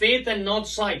walk by faith and not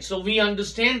sight. So we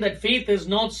understand that faith is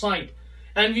not sight.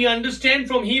 And we understand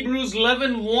from Hebrews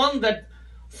 11:1 that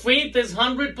faith is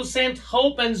 100%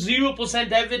 hope and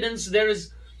 0% evidence. There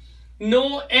is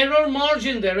no error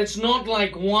margin there. It's not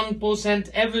like 1%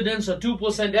 evidence or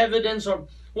 2% evidence or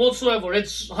whatsoever.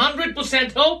 It's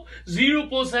 100% hope,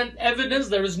 0% evidence.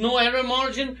 There is no error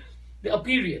margin, a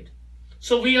period.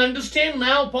 So we understand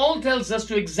now, Paul tells us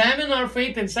to examine our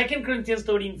faith in 2 Corinthians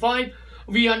 13:5.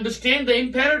 We understand the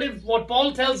imperative, what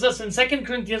Paul tells us in 2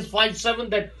 Corinthians 5:7,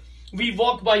 that we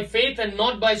walk by faith and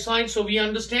not by sight. So we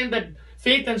understand that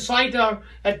faith and sight are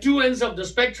at two ends of the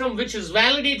spectrum, which is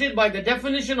validated by the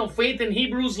definition of faith in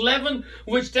Hebrews 11,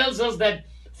 which tells us that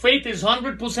faith is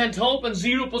 100% hope and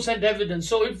 0% evidence.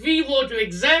 So if we were to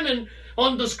examine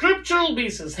on the scriptural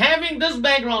basis, having this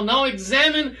background, now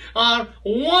examine our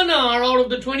 1 hour out of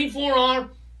the 24 hour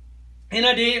in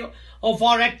a day of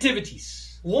our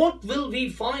activities. What will we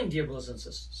find, dear brothers and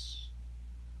sisters?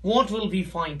 What will we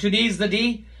find? Today is the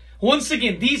day. Once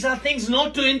again, these are things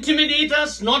not to intimidate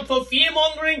us, not for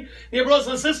fear-mongering. Dear brothers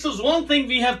and sisters, one thing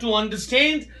we have to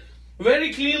understand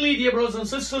very clearly, dear brothers and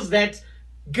sisters, that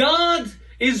God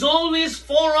is always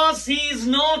for us. He is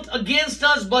not against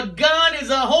us, but God is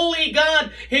a holy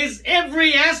God. His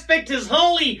every aspect is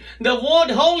holy. The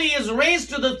word holy is raised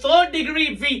to the third degree.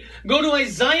 If we go to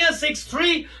Isaiah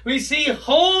 6:3, we see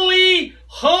holy,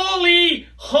 holy,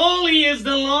 holy is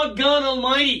the Lord God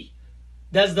Almighty.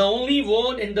 That's the only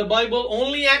word in the Bible,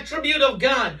 only attribute of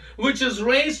God, which is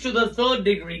raised to the third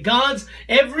degree. God's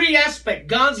every aspect,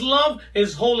 God's love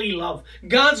is holy love.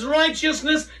 God's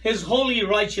righteousness is holy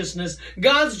righteousness.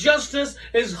 God's justice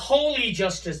is holy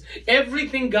justice.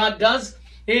 Everything God does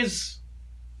is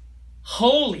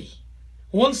holy.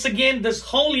 Once again, this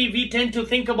holy we tend to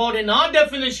think about in our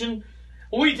definition,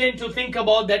 we tend to think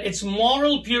about that it's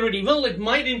moral purity. Well, it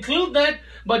might include that,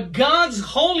 but God's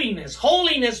holiness.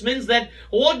 Holiness means that,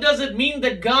 what does it mean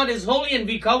that God is holy? And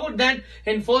we covered that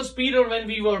in 1 Peter when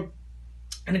we were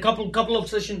in a couple of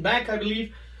sessions back, I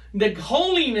believe. That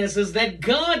holiness is that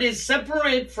God is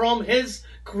separate from His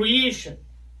creation.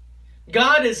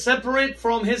 God is separate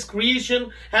from His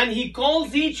creation, and He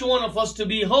calls each one of us to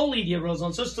be holy, dear brothers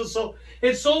and sisters. So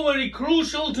it's so very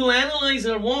crucial to analyze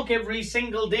our walk every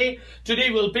single day.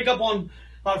 Today we'll pick up on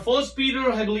our 1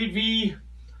 Peter. I believe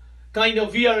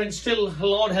we are in still, the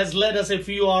Lord has led us. If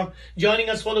you are joining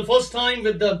us for the first time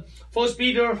with the 1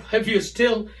 Peter, if you're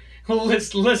still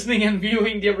listening and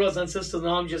viewing, dear brothers and sisters,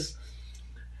 now I'm just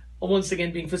once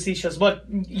again being facetious. But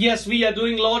yes, we are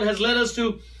doing, Lord has led us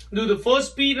to do the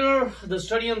First Peter, the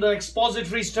study on the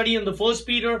expository study on the First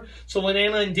Peter. So when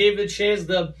Anna and David shares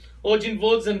the urgent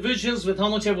words and visions with how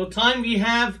much ever time we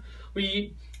have,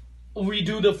 we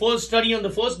do the first study on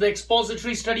the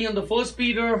expository study on the First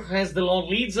Peter as the Lord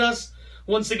leads us.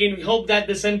 Once again, we hope that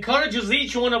this encourages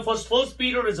each one of us. First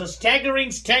Peter is a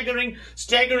staggering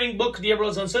book, dear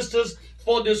brothers and sisters,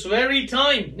 for this very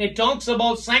time. It talks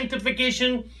about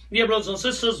sanctification, dear brothers and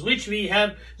sisters, which we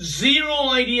have zero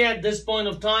idea at this point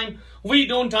of time. We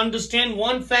don't understand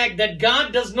one fact, that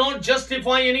God does not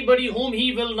justify anybody whom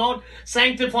He will not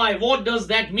sanctify. What does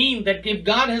that mean? That if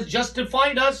God has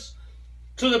justified us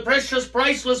through the precious,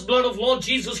 priceless blood of Lord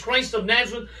Jesus Christ of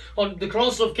Nazareth on the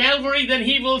cross of Calvary, then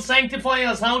He will sanctify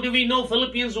us. How do we know?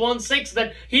 Philippians 1:6,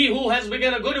 that He who has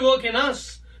begun a good work in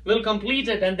us will complete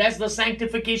it. And that's the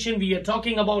sanctification we are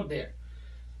talking about there.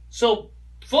 So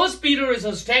First Peter is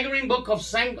a staggering book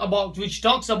which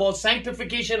talks about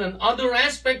sanctification and other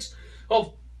aspects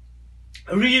of,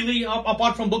 really,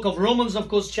 apart from book of Romans, of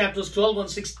course, chapters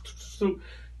 12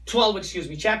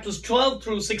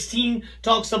 through 16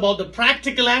 talks about the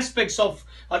practical aspects of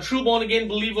a true born-again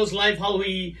believer's life, how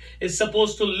he is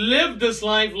supposed to live this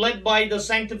life led by the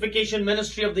sanctification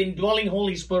ministry of the indwelling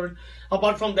Holy Spirit.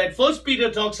 Apart from that, First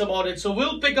Peter talks about it. So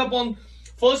we'll pick up on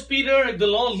First Peter. If the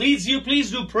Lord leads you,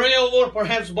 please do pray over.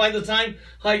 Perhaps by the time,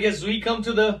 I guess, we come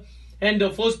to the end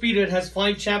of First Peter, it has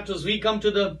 5 chapters. We come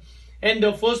to the end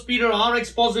of First Peter, our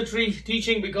expository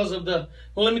teaching, because of the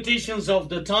limitations of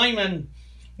the time and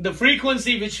the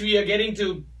frequency which we are getting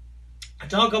to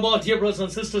talk about, dear brothers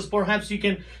and sisters. Perhaps you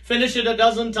can finish it a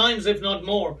dozen times, if not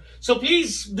more. So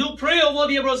please do pray over,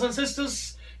 dear brothers and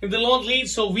sisters, if the Lord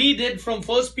leads. So we did from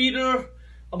First Peter,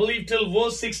 I believe, till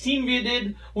verse 16 we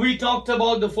did. We talked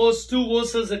about the first 2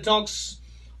 verses.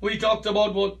 We talked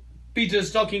about what Peter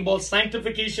is talking about,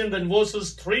 sanctification. Then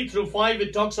verses 3 through 5,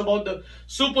 it talks about the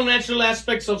supernatural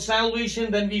aspects of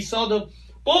salvation. Then we saw the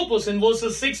purpose in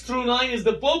verses 6 through 9 is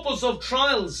the purpose of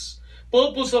trials.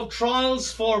 Purpose of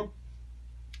trials for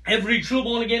every true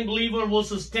born-again believer.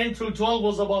 Verses 10 through 12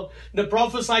 was about the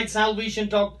prophesied salvation,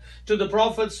 talked to the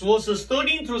prophets. Verses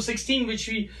 13 through 16, which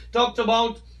we talked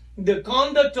about the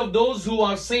conduct of those who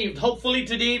are saved. Hopefully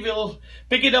today we'll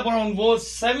pick it up around verse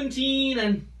 17,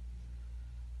 and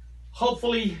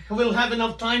hopefully we'll have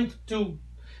enough time to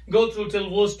go through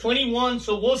till verse 21.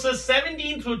 So verses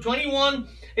 17 through 21,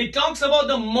 it talks about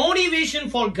the motivation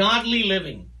for godly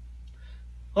living.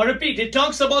 I repeat, it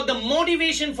talks about the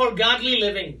motivation for godly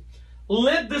living.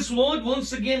 Let this word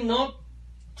once again not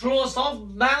throw us off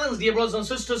balance, dear brothers and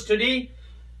sisters, today.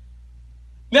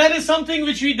 That is something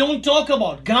which we don't talk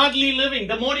about. Godly living,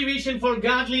 the motivation for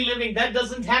godly living. That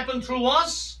doesn't happen through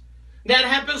us. That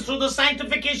happens through the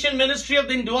sanctification ministry of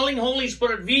the indwelling Holy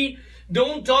Spirit. We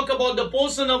don't talk about the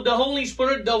person of the Holy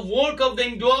Spirit, the work of the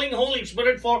indwelling Holy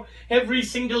Spirit for every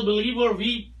single believer.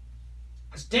 We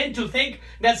tend to think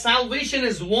that salvation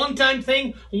is a one-time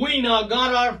thing. We now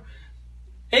got our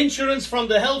insurance from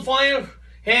the hellfire,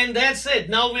 and that's it.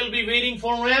 Now we'll be waiting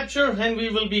for rapture, and we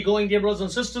will be going, dear brothers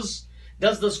and sisters.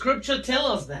 Does the scripture tell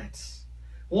us that?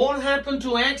 What happened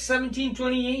to Acts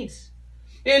 17:28?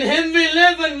 In Him we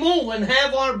live and move and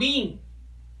have our being.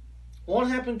 What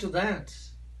happened to that?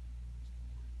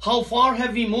 How far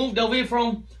have we moved away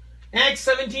from Acts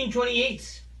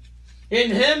 17:28?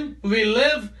 In Him we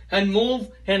live and move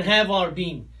and have our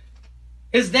being.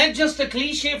 Is that just a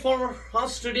cliche for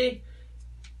us today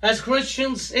as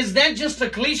Christians? Is that just a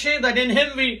cliche that in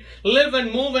Him we live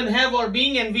and move and have our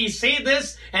being, and we say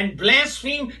this and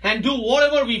blaspheme and do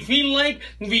whatever we feel like?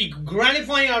 We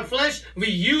gratify our flesh. We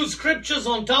use scriptures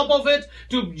on top of it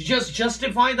to just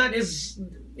justify that. Is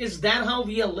that how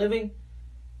we are living?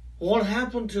 What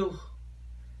happened to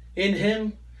in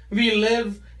Him we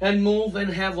live and move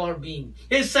and have our being?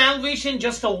 Is salvation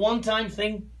just a one-time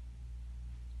thing?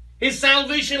 Is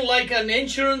salvation like an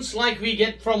insurance like we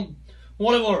get from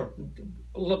whatever,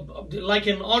 like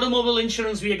an automobile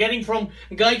insurance we are getting from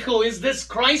Geico? Is this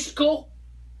Christco?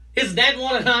 Is that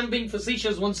what? I'm being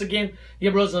facetious once again,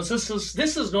 dear brothers and sisters.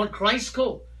 This is not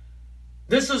Christco.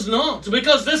 This is not,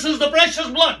 because this is the precious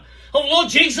blood of Lord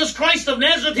Jesus Christ of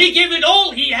Nazareth. He gave it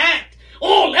all He had.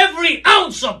 Every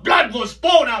ounce of blood was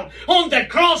poured out on that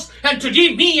cross, and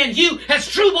today me and you as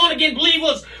true born again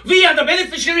believers, we are the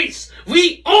beneficiaries.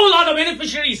 We all are the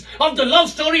beneficiaries of the love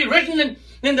story written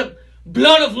in the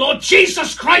blood of Lord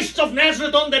Jesus Christ of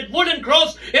Nazareth on that wooden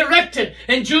cross erected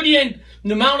in Judea and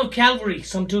the Mount of Calvary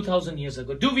some 2,000 years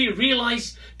ago. Do we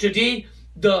realize today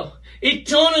the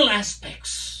eternal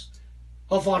aspects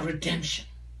of our redemption?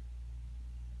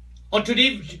 Or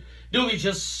today, do we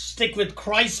just stick with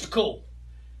Christ Co?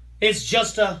 It's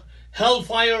just a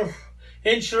hellfire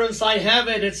insurance. I have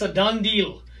it. It's a done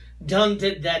deal. Done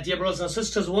did that, dear brothers and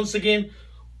sisters. Once again,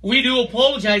 we do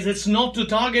apologize. It's not to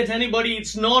target anybody.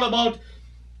 It's not about...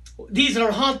 These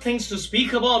are hard things to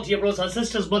speak about, dear brothers and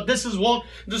sisters, but this is what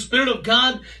the Spirit of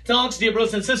God talks, dear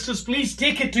brothers and sisters. Please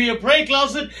take it to your prayer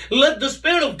closet. Let the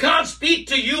Spirit of God speak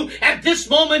to you at this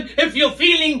moment. If you're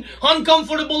feeling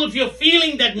uncomfortable, if you're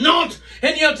feeling that knot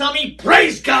in your tummy,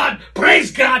 praise God,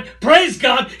 praise God, praise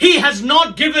God. He has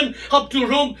not given up to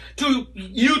Romans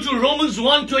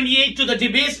 1:28 to the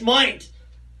debased mind.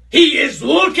 He is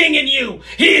working in you.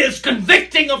 He is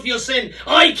convicting of your sin.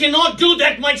 I cannot do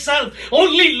that myself.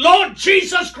 Only Lord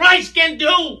Jesus Christ can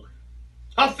do.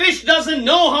 A fish doesn't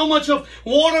know how much of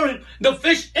water the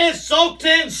fish is soaked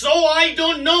in. So I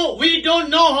don't know. We don't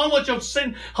know how much of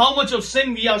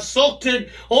sin we are soaked in.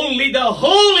 Only the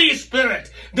Holy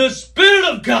Spirit, the Spirit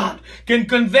of God, can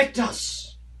convict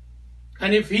us.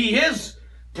 And if He is,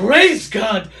 praise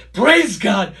God, praise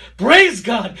God, praise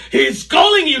God. He is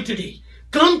calling you today.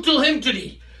 Come to Him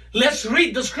today. Let's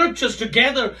read the scriptures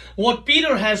together, what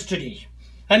Peter has today.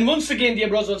 And once again, dear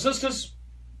brothers and sisters,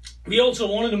 we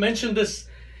also wanted to mention this,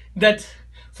 that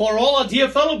for all our dear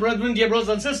fellow brethren, dear brothers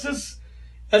and sisters,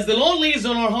 as the Lord lays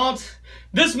on our heart,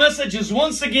 this message is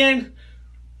once again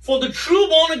for the true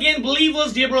born-again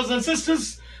believers, dear brothers and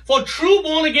sisters. For true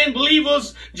born-again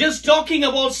believers, just talking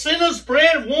about sinners'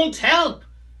 prayer won't help.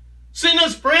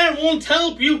 Sinner's prayer won't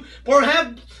help. You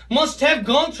perhaps must have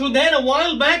gone through that a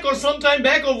while back or sometime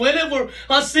back or whenever.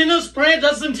 A sinner's prayer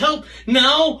doesn't help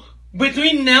now,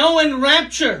 between now and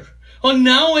rapture, or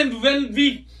now and when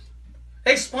we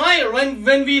expire, when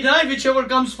we die, whichever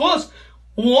comes first.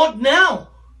 What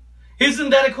now? Isn't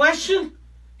that a question?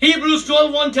 Hebrews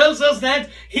 12:1 tells us that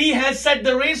He has set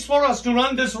the race for us to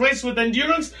run this race with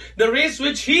endurance, the race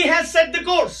which He has set the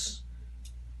course.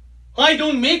 I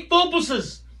don't make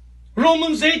purposes.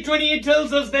 Romans 8:28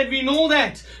 tells us that we know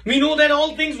that. We know that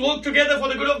all things work together for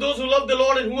the good of those who love the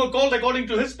Lord and who are called according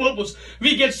to His purpose.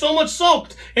 We get so much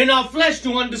soaked in our flesh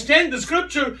to understand the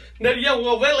scripture that,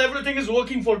 everything is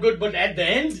working for good. But at the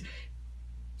end,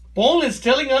 Paul is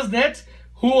telling us that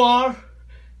who are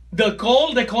the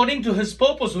called according to His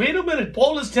purpose. Wait a minute.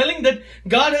 Paul is telling that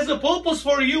God has a purpose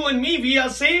for you and me. We are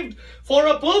saved for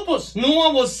a purpose.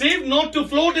 Noah was saved not to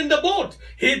float in the boat.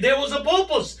 There was a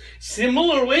purpose.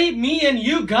 Similar way, me and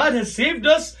you, God has saved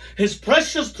us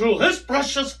through His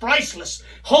precious, priceless,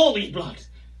 holy blood.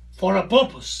 For a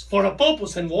purpose. For a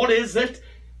purpose. And what is it?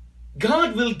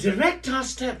 God will direct our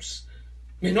steps.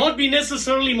 May not be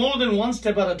necessarily more than one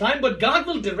step at a time, but God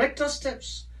will direct our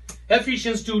steps.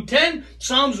 Ephesians 2:10,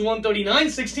 Psalms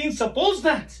 139:16 suppose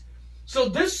that. So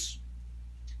this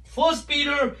 1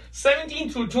 Peter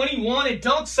 17-21, it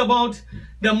talks about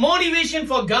the motivation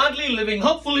for godly living.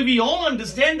 Hopefully we all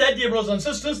understand that, dear brothers and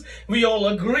sisters. We all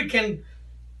agree, can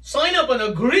sign up and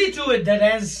agree to it, that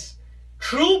as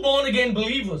true born-again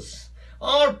believers,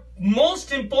 our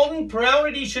most important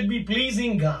priority should be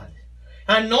pleasing God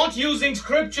and not using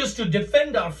scriptures to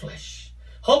defend our flesh.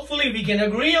 Hopefully we can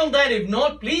agree on that. If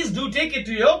not, please do take it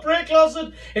to your prayer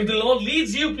closet. If the Lord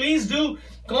leads you, please do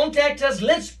contact us.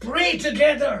 Let's pray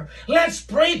together. Let's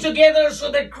pray together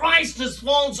so that Christ is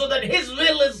found, so that His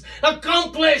will is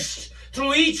accomplished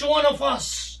through each one of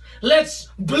us. Let's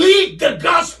bleed the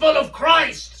gospel of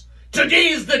Christ. Today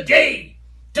is the day.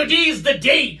 Today is the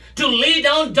day to lay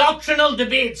down doctrinal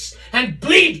debates and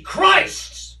bleed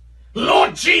Christ.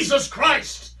 Lord Jesus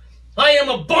Christ. I am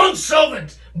a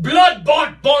bondservant,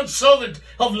 blood-bought bondservant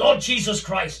of Lord Jesus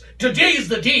Christ. Today is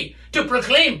the day to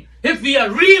proclaim, if we are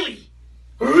really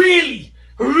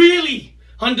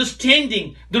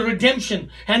understanding the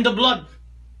redemption and the blood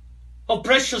of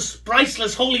precious,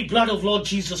 priceless, holy blood of Lord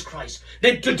Jesus Christ,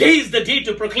 then today is the day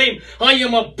to proclaim, I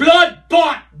am a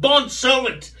blood-bought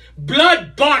bondservant,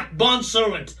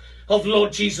 of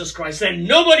Lord Jesus Christ, and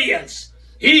nobody else.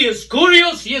 He is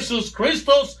Kurios, Jesus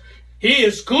Christos. He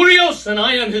is Kurios, and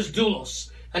I am His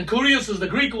doulos. And Kurios is the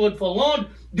Greek word for Lord.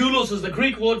 Doulos is the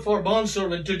Greek word for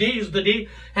bondservant. Today is the day.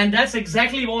 And that's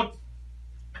exactly what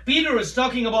Peter is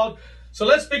talking about. So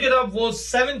let's pick it up, verse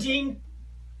 17.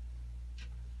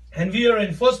 And we are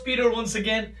in 1 Peter once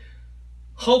again.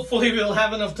 Hopefully we'll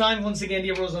have enough time once again,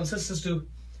 dear brothers and sisters, to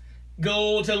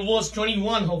go till verse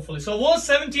 21, hopefully. So verse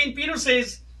 17, Peter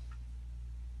says,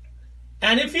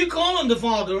 and if you call on the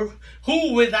Father,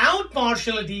 who without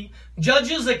partiality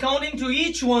judges according to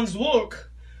each one's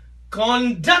work,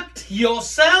 conduct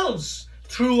yourselves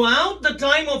throughout the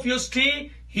time of your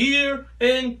stay here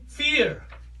in fear.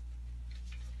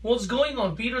 What's going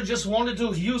on? Peter just wanted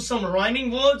to use some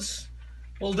rhyming words.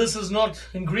 Well, this is not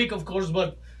in Greek, of course,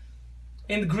 but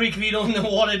in Greek we don't know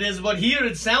what it is. But here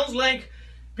it sounds like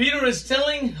Peter is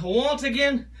telling what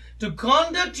again? To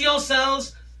conduct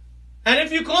yourselves. And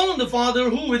if you call on the Father,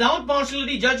 who without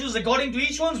partiality judges according to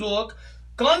each one's work,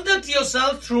 conduct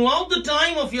yourself throughout the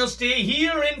time of your stay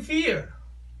here in fear.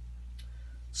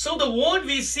 So the word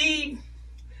we see,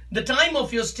 the time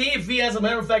of your stay, if we as a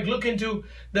matter of fact look into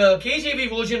the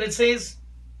KJV version, it says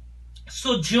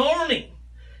sojourning.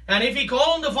 And if we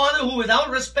call on the Father, who without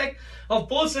respect of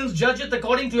persons judgeth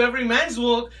according to every man's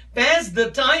work, pass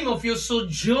the time of your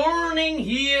sojourning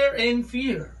here in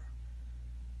fear.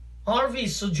 Are we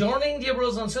sojourning, dear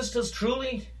brothers and sisters,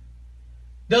 truly?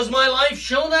 Does my life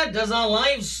show that? Does our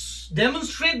lives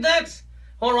demonstrate that?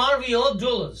 Or are we earth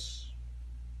dwellers?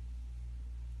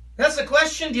 That's a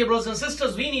question, dear brothers and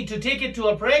sisters. We need to take it to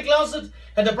our prayer closet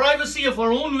at the privacy of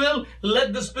our own will.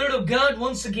 Let the Spirit of God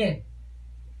once again,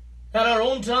 at our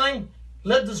own time,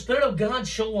 let the Spirit of God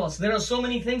show us. There are so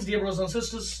many things, dear brothers and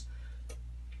sisters,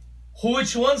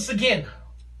 which once again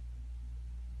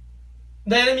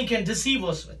the enemy can deceive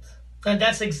us with. And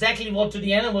that's exactly what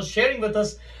today Anna was sharing with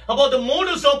us about the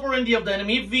modus operandi of the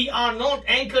enemy. If we are not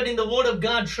anchored in the Word of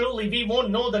God, truly we won't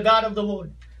know the God of the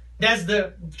Word. That's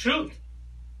the truth.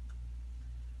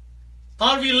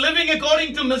 Are we living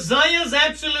according to Messiah's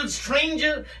absolute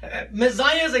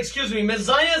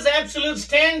absolute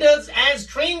standards as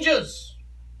strangers?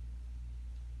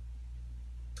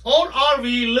 Or are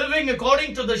we living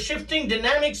according to the shifting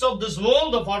dynamics of this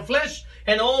world, of our flesh,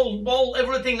 and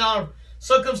everything, our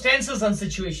circumstances and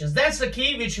situations? That's the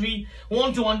key which we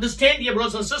want to understand, dear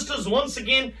brothers and sisters. Once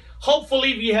again,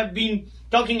 hopefully we have been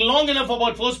talking long enough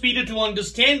about 1 Peter to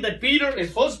understand that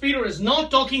 1 Peter is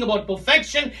not talking about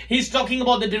perfection. He's talking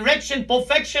about the direction.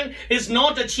 Perfection is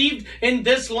not achieved in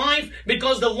this life,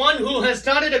 because the one who has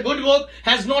started a good work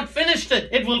has not finished it.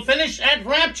 It will finish at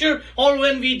rapture or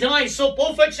when we die. So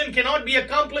perfection cannot be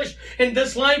accomplished in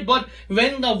this life. But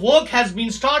when the work has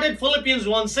been started, Philippians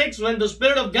 1:6, when the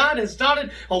Spirit of God has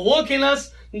started a work in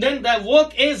us, then that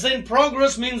work is in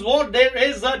progress. Means what? There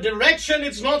is a direction.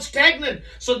 It's not stagnant.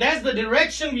 So that's the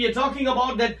direction we are talking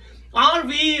about. That are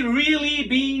we really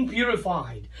being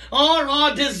purified? Are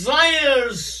our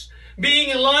desires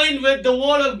being aligned with the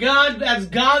Word of God as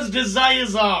God's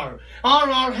desires are? Are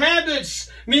our habits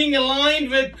being aligned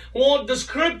with what the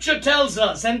Scripture tells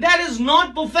us? And that is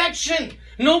not perfection.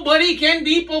 Nobody can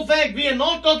be perfect. We are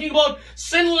not talking about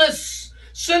sinless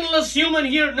human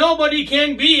here. Nobody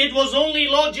can be. It was only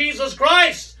Lord Jesus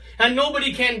Christ, and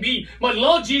nobody can be. But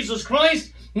Lord Jesus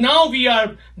Christ, now we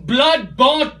are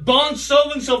blood-bought bond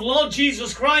servants of Lord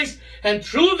Jesus Christ, and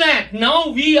through that, now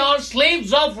we are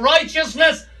slaves of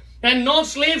righteousness and not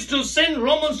slaves to sin.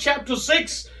 Romans chapter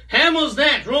 6 hammers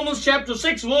that. Romans chapter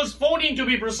 6 verse 14 to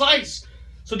be precise.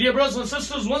 So dear brothers and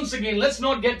sisters, once again, let's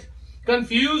not get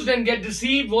confused and get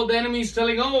deceived what the enemy is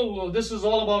telling. Oh, this is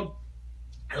all about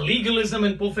legalism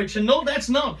and perfection. No, that's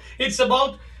not. It's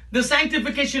about the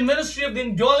sanctification ministry of the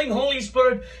indwelling Holy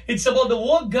Spirit. It's about the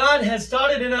work God has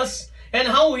started in us and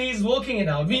how He is working it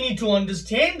out. We need to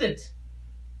understand it.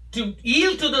 To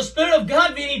yield to the Spirit of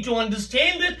God, we need to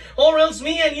understand it, or else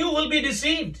me and you will be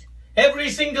deceived. Every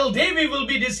single day we will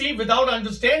be deceived without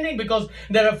understanding, because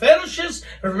there are ferocious,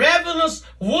 ravenous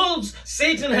wolves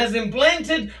Satan has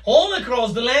implanted all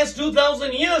across the last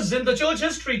 2,000 years in the church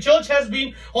history. Church has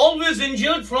been always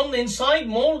injured from the inside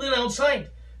more than outside.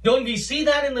 Don't we see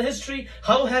that in the history?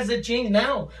 How has it changed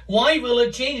now? Why will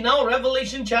it change now?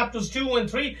 Revelation chapters 2 and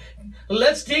 3.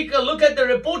 Let's take a look at the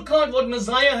report card what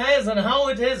Messiah has and how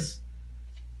it is.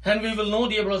 And we will know,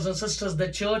 dear brothers and sisters,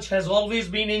 that church has always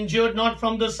been injured, not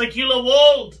from the secular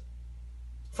world,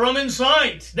 from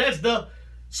inside. That's the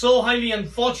so highly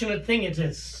unfortunate thing it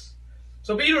is.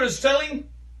 So Peter is telling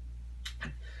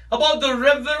about the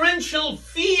reverential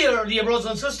fear, dear brothers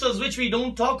and sisters, which we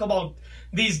don't talk about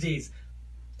these days.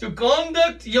 To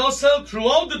conduct yourself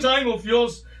throughout the time of your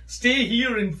stay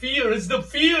here in fear. It's the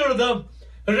fear, the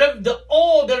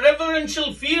awe, the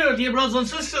reverential fear, dear brothers and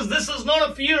sisters. This is not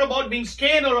a fear about being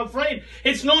scared or afraid.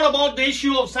 It's not about the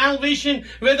issue of salvation,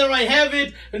 whether I have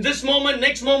it in this moment,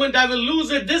 next moment I will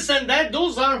lose it, this and that.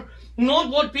 Those are not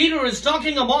what Peter is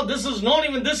talking about. This is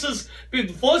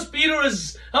 1 Peter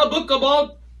is a book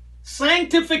about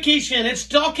sanctification. It's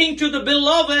talking to the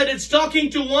beloved. It's talking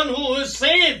to one who is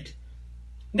saved.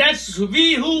 That's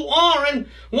we who are. And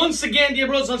once again, dear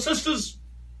brothers and sisters,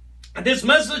 this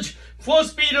message, 1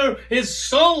 Peter, is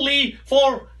solely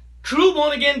for true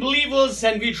born-again believers.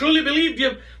 And we truly believe,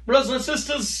 dear brothers and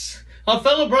sisters, our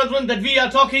fellow brethren, that we are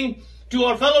talking to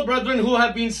our fellow brethren who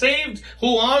have been saved,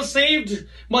 who are saved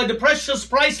by the precious,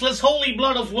 priceless, holy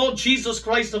blood of Lord Jesus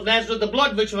Christ of Nazareth, the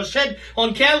blood which was shed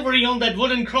on Calvary on that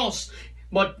wooden cross.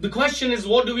 But the question is,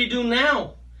 what do we do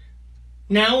now?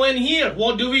 Now and here.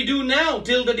 What do we do now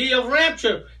till the day of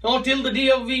rapture, or till the day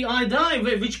of I die,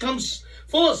 which comes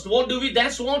first? What do we?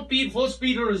 That's what First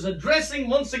Peter is addressing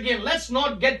once again. Let's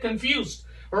not get confused.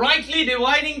 Rightly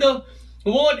dividing the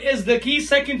word is the key.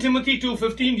 2 Timothy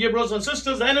 2:15, dear brothers and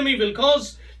sisters, enemy will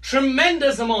cause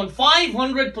tremendous amount,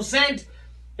 500%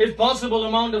 if possible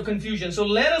amount of confusion. So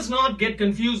let us not get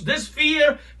confused. This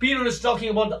fear, Peter is talking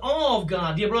about the awe of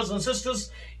God. Dear brothers and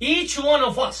sisters, each one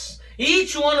of us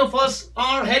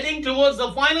are heading towards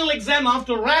the final exam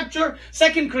after rapture.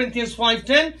 2 Corinthians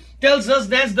 5:10 tells us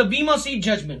that's the Bema Seat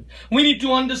judgment. We need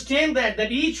to understand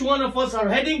that each one of us are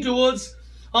heading towards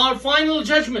our final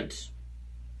judgment.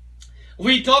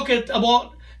 We talk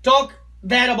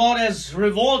that about as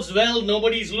rewards. Well,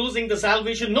 nobody's losing the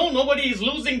salvation. No, nobody is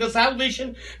losing the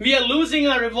salvation. We are losing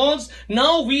our rewards.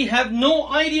 Now we have no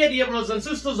idea, dear brothers and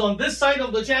sisters, on this side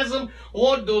of the chasm,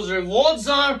 what those rewards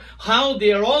are, how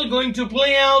they are all going to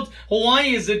play out. Why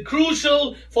is it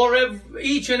crucial for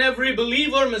each and every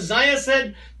believer? Messiah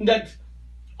said that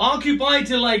occupy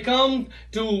till I come.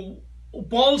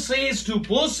 Paul says to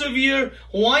persevere.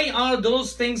 Why are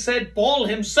those things said? Paul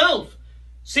himself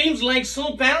seems like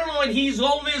so paranoid. He's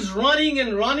always running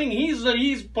and running.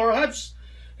 He's perhaps,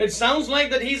 it sounds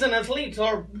like that he's an athlete,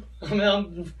 or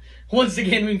I'm once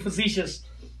again being facetious.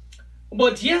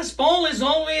 But yes, Paul is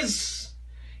always,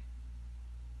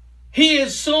 he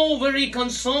is so very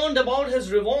concerned about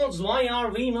his rewards. Why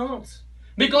are we not?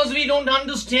 Because we don't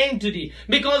understand today.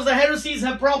 Because the heresies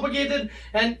have propagated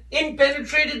and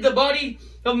impenetrated the body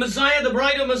of Messiah, the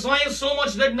bride of Messiah, so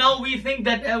much that now we think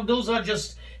that those are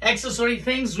just accessory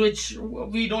things which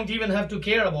we don't even have to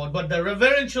care about. But the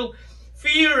reverential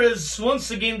fear is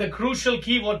once again the crucial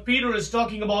key, what Peter is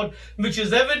talking about, which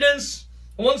is evidence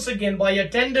once again by a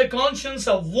tender conscience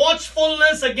of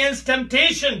watchfulness against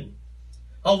temptation.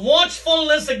 A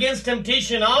watchfulness against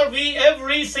temptation. Are we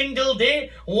every single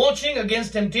day watching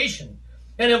against temptation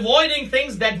and avoiding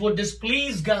things that would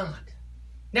displease God?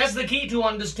 That's the key to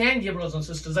understand, dear brothers and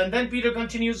sisters. And then Peter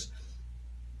continues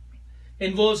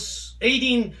in verse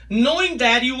 18, knowing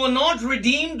that you were not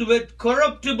redeemed with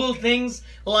corruptible things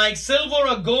like silver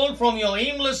or gold from your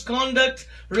aimless conduct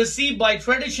received by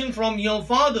tradition from your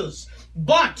fathers,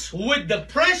 but with the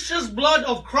precious blood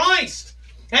of Christ,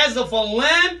 as of a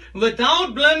lamb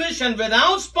without blemish and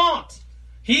without spot.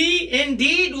 He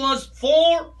indeed was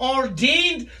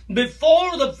foreordained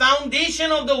before the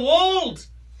foundation of the world,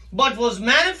 but was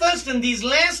manifest in these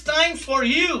last times for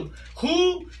you,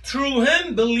 who through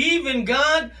him believe in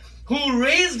God, who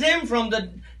raised him from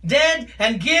the dead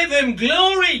and gave him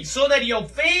glory, so that your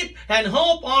faith and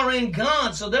hope are in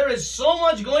God. So there is so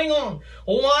much going on.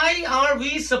 Why are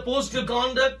we supposed to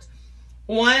conduct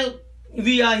while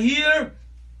we are here?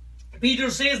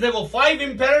 Peter says there were 5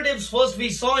 imperatives. First we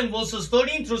saw in verses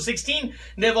 13 through 16,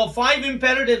 there were 5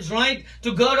 imperatives, right?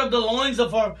 To gird up the loins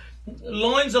of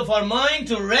our mind,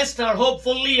 to rest our hope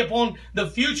fully upon the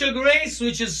future grace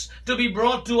which is to be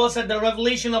brought to us at the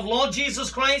revelation of Lord Jesus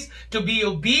Christ, to be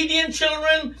obedient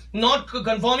children, not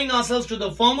conforming ourselves to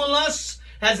the former lusts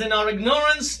as in our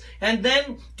ignorance, and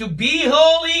then to be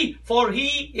holy, for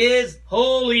he is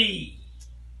holy.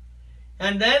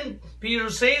 And then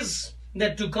Peter says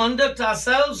that to conduct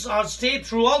ourselves, our stay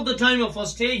throughout the time of our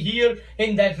stay here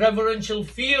in that reverential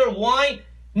fear. Why?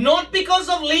 Not because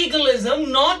of legalism,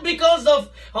 not because of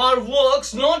our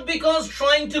works, not because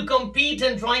trying to compete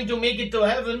and trying to make it to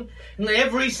heaven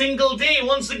every single day,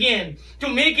 once again, to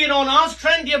make it on our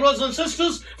strength, dear brothers and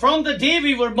sisters, from the day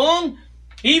we were born.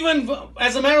 Even,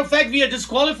 as a matter of fact, we are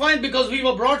disqualified because we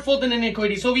were brought forth in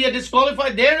iniquity. So we are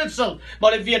disqualified there itself.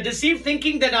 But if we are deceived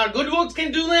thinking that our good works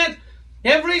can do that,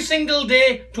 every single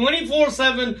day,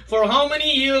 24/7, for how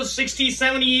many years? 60,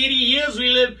 70, 80 years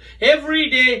we live. Every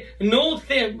day,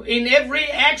 in every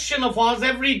action of ours,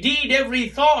 every deed, every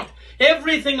thought,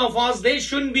 everything of ours, there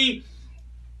should be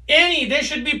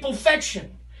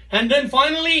perfection. And then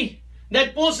finally,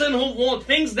 that person who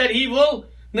thinks that he will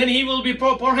be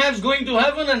perhaps going to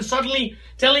heaven and suddenly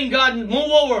telling God,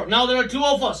 move over. Now there are 2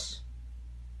 of us.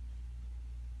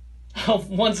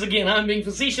 Once again, I'm being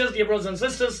facetious, dear brothers and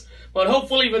sisters. But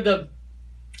hopefully with the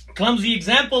clumsy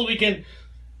example, we can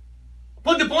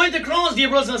put the point across, dear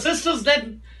brothers and sisters, that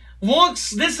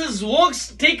works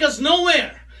take us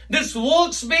nowhere. This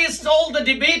works-based, all the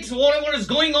debates, whatever is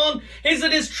going on, is a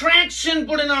distraction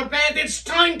put in our path. It's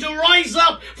time to rise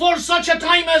up for such a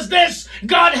time as this.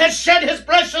 God has shed His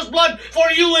precious blood for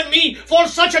you and me. For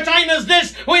such a time as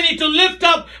this, we need to lift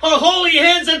up our holy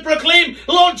hands and proclaim,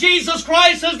 Lord Jesus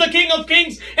Christ is the King of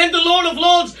Kings and the Lord of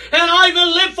Lords, and I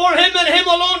will live for Him and Him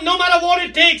alone, no matter what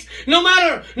it takes, no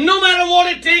matter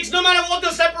what it takes, no matter what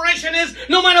the separation is,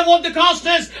 no matter what the cost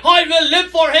is. I will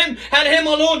live for Him and Him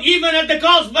alone, even at the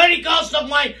cost, very cost of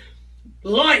my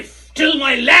life. Till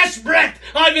my last breath,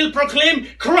 I will proclaim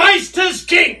Christ is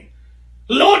King.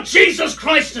 Lord Jesus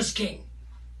Christ is King.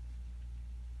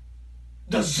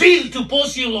 The zeal to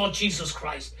pursue Lord Jesus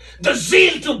Christ. The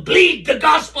zeal to bleed the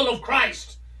gospel of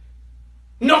Christ.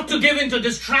 Not to give in to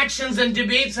distractions and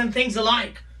debates and things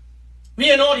alike.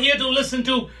 We are not here to listen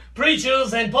to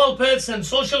preachers and pulpits and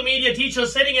social media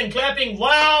teachers sitting and clapping.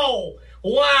 Wow!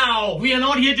 Wow! We are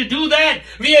not here to do that.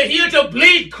 We are here to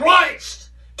bleed Christ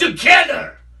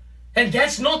together. And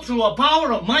that's not through our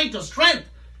power or might or strength.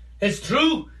 It's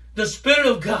through the Spirit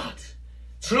of God.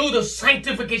 Through the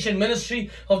sanctification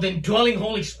ministry of the indwelling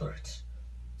Holy Spirit.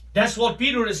 That's what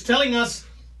Peter is telling us.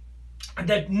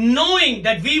 That knowing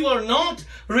that we were not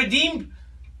redeemed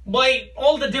by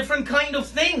all the different kind of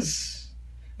things.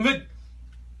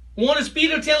 What is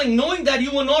Peter telling? Knowing that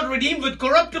you were not redeemed with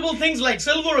corruptible things like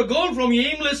silver or gold from your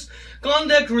aimless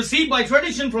conduct received by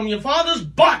tradition from your fathers,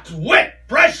 but with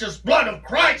precious blood of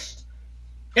Christ,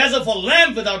 as of a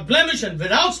lamb without blemish and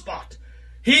without spot.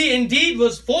 He indeed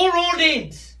was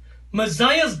foreordained.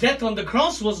 Messiah's death on the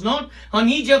cross was not a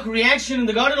knee-jerk reaction in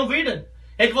the Garden of Eden.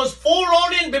 It was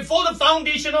foreordained before the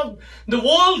foundation of the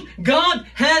world. God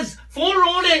has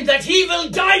foreordained that He will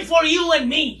die for you and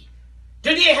me.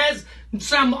 Today has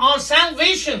our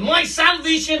salvation, my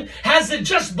salvation, has it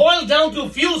just boiled down to a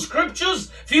few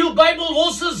scriptures, few Bible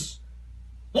verses?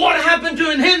 What happened to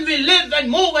in Him we live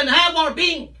and move and have our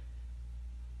being?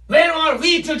 Where are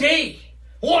we today?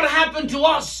 What happened to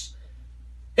us?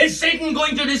 Is Satan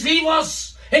going to deceive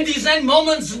us in these end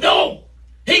moments? No,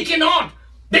 he cannot.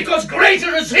 Because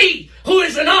greater is He who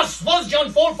is in us, 1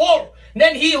 John 4:4,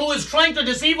 than he who is trying to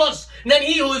deceive us, than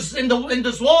he who is in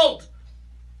this world.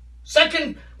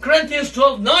 2 Corinthians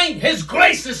 12:9, His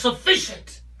grace is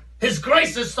sufficient. His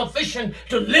grace is sufficient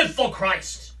to live for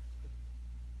Christ.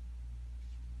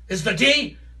 Is the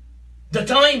day, the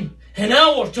time, an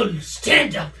hour to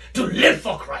stand up, to live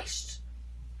for Christ.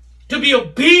 To be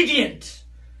obedient.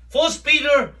 1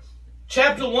 Peter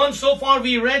Chapter 1, so far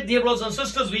we read, dear brothers and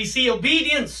sisters, we see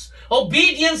obedience.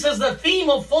 Obedience is the theme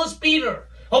of 1 Peter.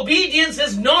 Obedience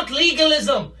is not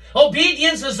legalism.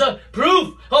 Obedience is a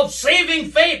proof of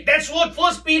saving faith. That's what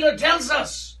 1 Peter tells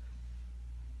us.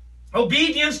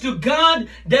 Obedience to God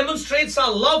demonstrates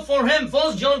our love for Him.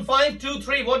 1 John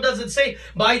 5:2-3. What does it say?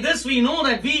 By this we know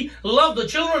that we love the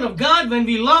children of God when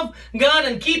we love God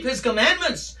and keep His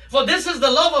commandments. For this is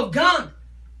the love of God,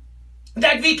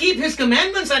 that we keep His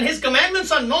commandments, and His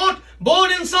commandments are not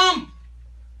burdensome.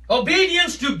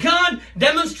 Obedience to God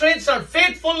demonstrates our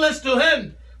faithfulness to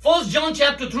Him. 1 John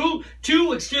chapter 2,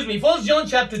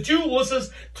 verses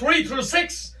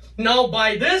 3-6. Now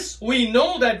by this we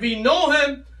know that we know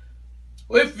Him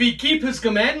if we keep His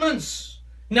commandments.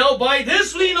 Now by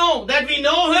this we know that we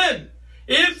know Him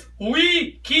if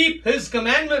we keep His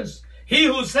commandments. He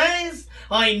who says,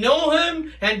 I know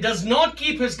Him, and does not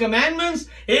keep His commandments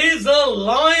is a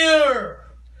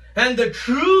liar, and the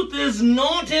truth is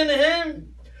not in him.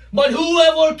 But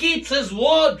whoever keeps His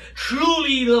word,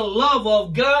 truly the love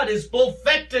of God is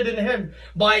perfected in him.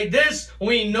 By this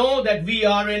we know that we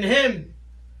are in Him.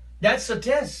 That's a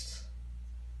test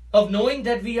of knowing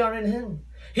that we are in Him.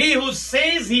 He who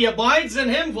says he abides in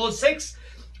Him, verse 6,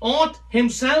 ought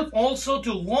himself also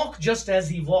to walk just as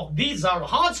He walked. These are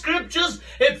hard scriptures.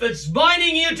 If it's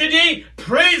binding you today,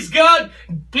 praise God.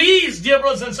 Please, dear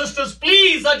brothers and sisters,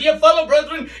 please, our dear fellow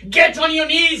brethren, get on your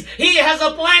knees. He has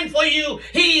a plan for you.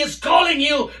 He is calling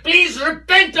you. Please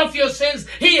repent of your sins.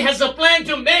 He has a plan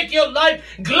to make your life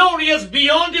glorious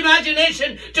beyond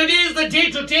imagination. Today is the day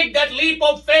to take that leap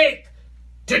of faith.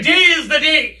 Today is the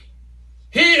day.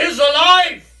 He is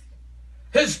alive.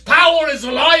 His power is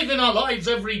alive in our lives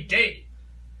every day.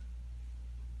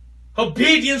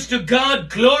 Obedience to God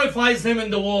glorifies Him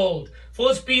in the world.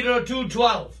 1 Peter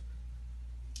 2:12.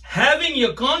 Having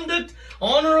your conduct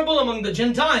honorable among the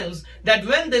Gentiles, that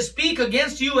when they speak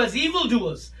against you as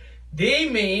evildoers, they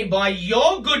may, by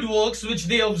your good works which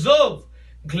they observe,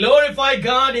 glorify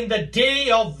God in the day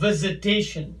of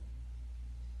visitation.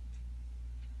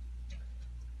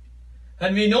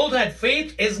 And we know that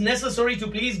faith is necessary to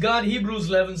please God. Hebrews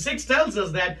 11:6 tells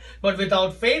us that. But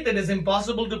without faith, it is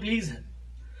impossible to please Him.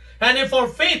 And if our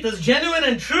faith is genuine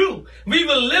and true, we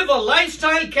will live a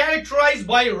lifestyle characterized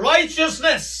by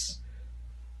righteousness,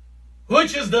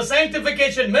 which is the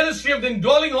sanctification ministry of the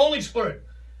indwelling Holy Spirit,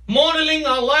 modeling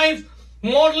our life,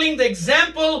 modeling the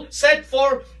example set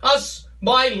for us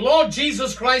by Lord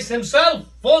Jesus Christ Himself.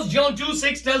 1 John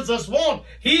 2:6 tells us what?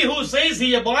 He who says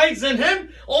he abides in Him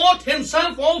ought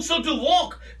himself also to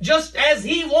walk just as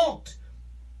He walked.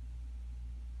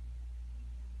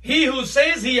 He who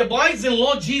says he abides in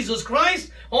Lord Jesus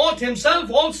Christ ought himself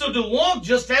also to walk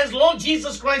just as Lord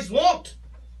Jesus Christ walked.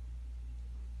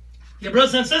 Dear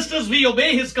brothers and sisters, we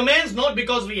obey His commands not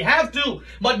because we have to,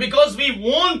 but because we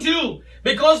want to,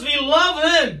 because we love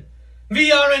Him.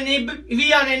 We are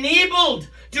enabled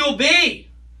to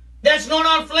obey. That's not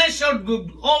our flesh or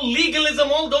all legalism,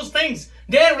 all those things.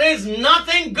 There is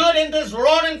nothing good in this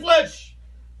rotten flesh.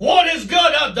 What is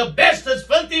good? The best is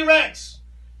filthy rags.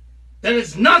 There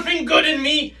is nothing good in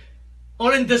me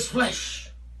or in this flesh.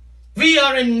 We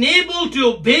are enabled to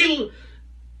obey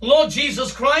Lord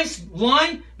Jesus Christ.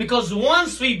 Why? Because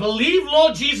once we believe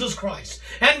Lord Jesus Christ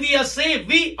and we are saved,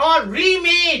 we are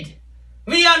remade.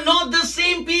 We are not the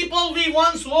same people we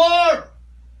once were.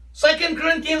 2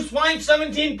 Corinthians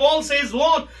 5:17, Paul says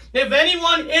what? If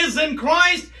anyone is in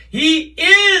Christ, he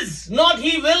is, not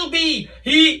he will be.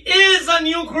 He is a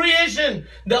new creation.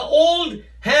 The old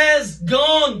has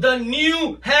gone. The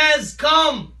new has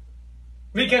come.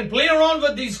 We can play around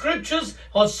with these scriptures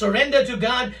or surrender to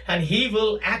God, and He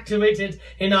will activate it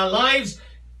in our lives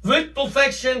with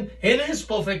perfection in His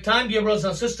perfect time. Dear brothers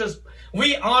and sisters,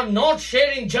 we are not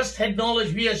sharing just head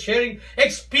knowledge. We are sharing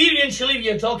experientially.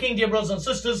 We are talking, dear brothers and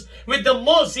sisters, with the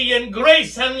mercy and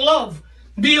grace and love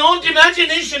beyond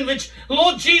imagination which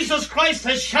Lord Jesus Christ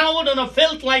has showered on a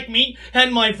filth like me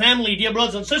and my family. Dear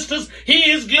brothers and sisters, He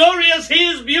is glorious. He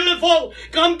is beautiful.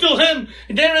 Come to Him.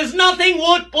 There is nothing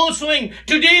worth pursuing.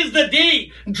 Today is the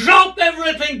day. Drop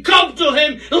everything. Come to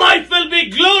Him. Life will be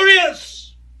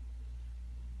glorious.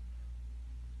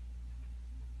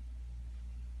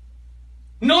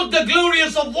 Not the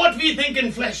glorious of what we think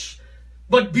in flesh,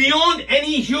 but beyond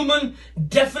any human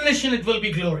definition, it will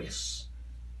be glorious.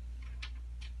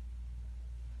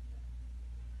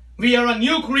 We are a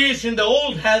new creation. The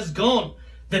old has gone.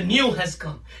 The new has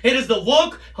come. It is the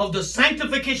work of the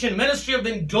sanctification ministry of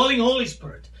the indwelling Holy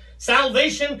Spirit.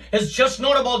 Salvation is just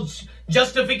not about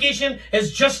justification.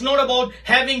 It's just not about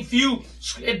having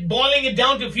boiling it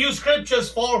down to few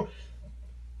scriptures for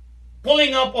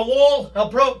pulling up a wall,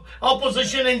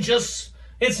 opposition, and just,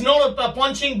 it's not a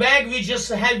punching bag. We just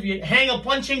hang a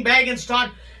punching bag and start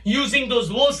using those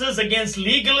verses against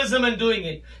legalism and doing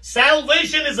it.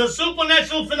 Salvation is a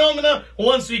supernatural phenomenon.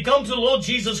 Once we come to Lord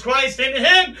Jesus Christ, in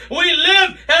Him we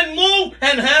live and move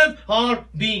and have our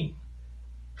being.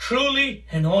 Truly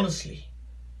and honestly.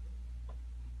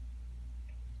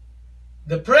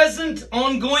 The present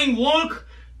ongoing work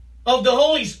of the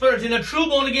Holy Spirit in a true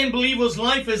born-again believer's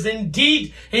life is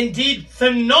indeed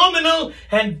phenomenal.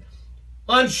 And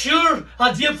I'm sure,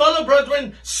 our dear fellow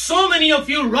brethren, so many of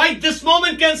you right this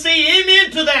moment can say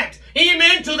amen to that.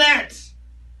 Amen to that.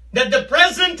 That the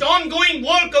present ongoing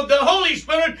work of the Holy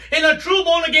Spirit in a true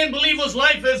born-again believer's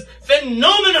life is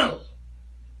phenomenal.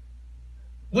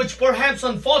 Which perhaps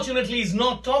unfortunately is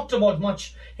not talked about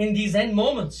much in these end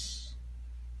moments.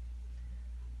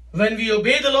 When we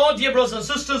obey the Lord, dear brothers and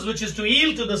sisters, which is to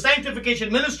yield to the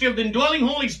sanctification ministry of the indwelling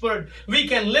Holy Spirit, we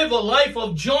can live a life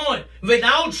of joy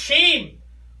without shame,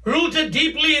 rooted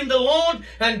deeply in the Lord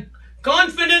and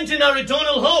confident in our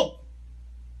eternal hope.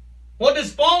 What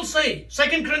does Paul say?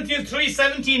 2 Corinthians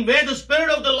 3:17, where the Spirit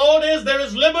of the Lord is, there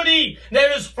is liberty,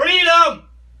 there is freedom.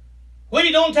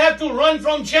 We don't have to run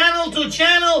from channel to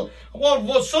channel or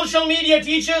what social media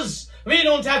teaches. We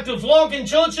don't have to vlog in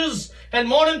churches and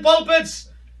modern pulpits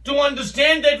to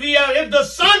understand that we are, if the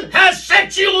Son has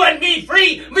set you and me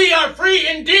free, we are free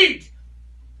indeed.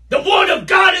 The Word of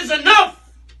God is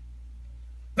enough.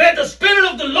 Where the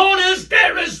Spirit of the Lord is,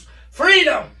 there is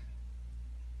freedom.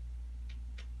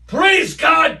 Praise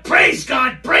God, praise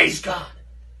God, praise God.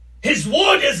 His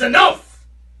Word is enough.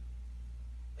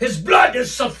 His blood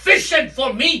is sufficient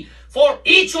for me, for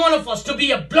each one of us to be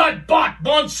a blood-bought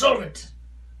bondservant.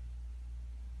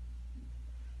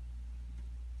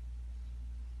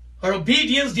 Our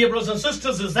obedience, dear brothers and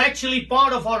sisters, is actually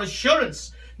part of our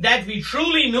assurance that we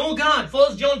truly know God.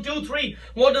 1 John 2:3.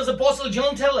 What does Apostle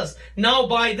John tell us? Now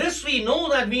by this we know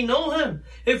that we know Him,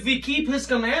 if we keep His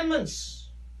commandments.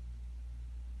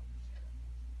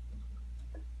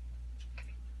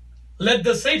 Let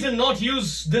the Satan not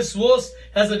use this verse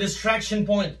as a distraction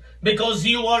point. Because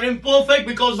you are imperfect,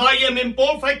 because I am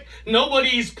imperfect,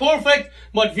 nobody is perfect,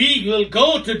 but we will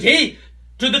go today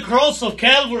to the cross of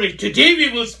Calvary. Today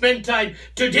we will spend time.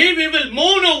 Today we will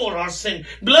mourn over our sin.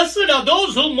 Blessed are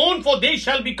those who mourn, for they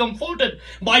shall be comforted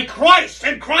by Christ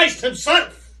and Christ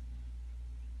Himself.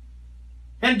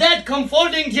 And that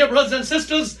comforting, dear brothers and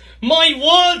sisters, my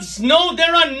words, no,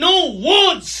 there are no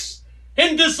words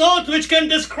in this earth which can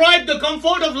describe the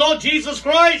comfort of Lord Jesus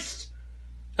Christ.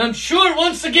 I'm sure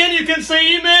once again you can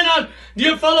say amen.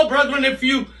 Dear fellow brethren, if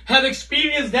you have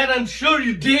experienced that, I'm sure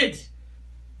you did.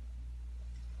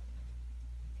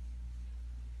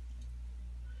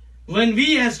 When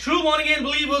we as true born-again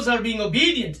believers are being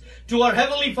obedient to our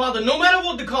Heavenly Father, no matter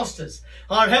what the cost is,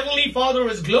 our Heavenly Father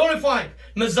is glorified.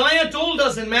 Messiah told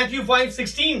us in Matthew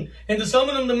 5:16, in the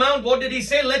Sermon on the Mount, what did He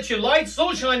say? Let your light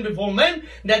so shine before men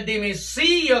that they may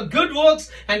see your good works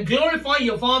and glorify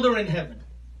your Father in heaven.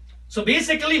 So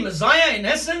basically, Messiah in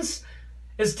essence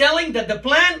is telling that the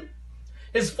plan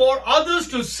is for others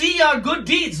to see our good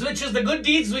deeds, which is the good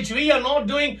deeds which we are not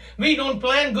doing. We don't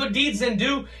plan good deeds and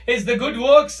do is the good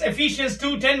works. Ephesians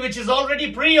 2:10, which is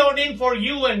already preordained for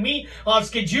you and me. Our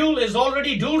schedule is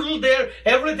already doodled there.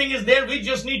 Everything is there. We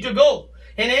just need to go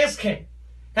and ask Him.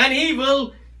 And He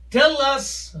will tell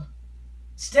us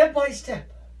step by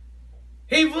step.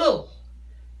 He will.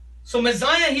 So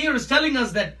Messiah here is telling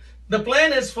us that the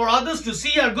plan is for others to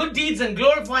see our good deeds and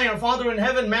glorify our Father in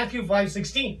heaven, Matthew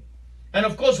 5:16. And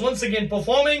of course, once again,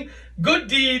 performing good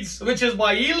deeds, which is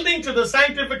by yielding to the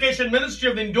sanctification ministry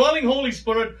of the indwelling Holy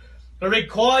Spirit,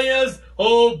 requires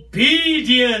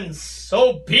obedience.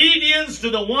 Obedience to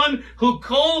the one who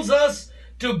calls us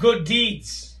to good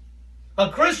deeds. A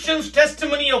Christian's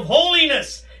testimony of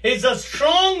holiness is a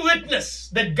strong witness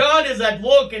that God is at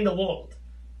work in the world.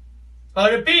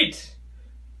 I repeat,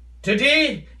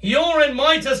 today, your and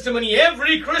my testimony,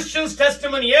 every Christian's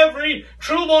testimony, every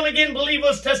true born-again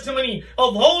believer's testimony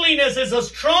of holiness is a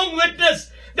strong witness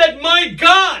that my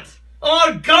God,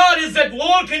 our God, is at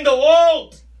work in the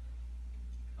world.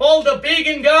 All the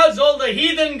pagan gods, all the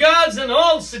heathen gods, and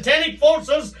all satanic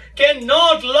forces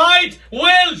cannot light,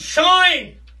 will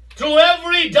shine through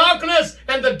every darkness,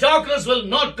 and the darkness will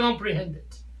not comprehend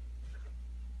it.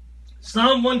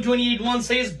 Psalm 128:1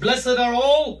 says, blessed are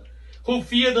all who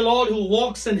fear the Lord, who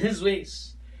walks in His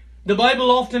ways. The Bible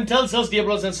often tells us, dear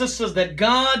brothers and sisters, that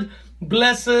God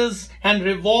blesses and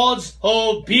rewards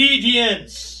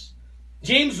obedience.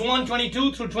 James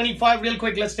 1:22 through 25, real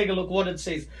quick, let's take a look what it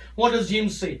says. What does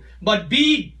James say? But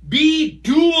be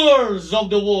doers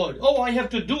of the word. Oh, I have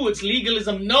to do, it's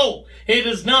legalism. No, it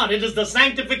is not. It is the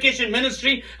sanctification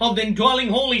ministry of the indwelling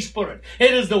Holy Spirit.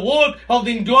 It is the work of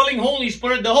the indwelling Holy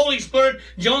Spirit. The Holy Spirit,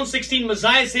 John 16,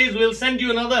 Messiah says, we'll send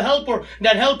you another helper.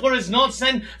 That helper is not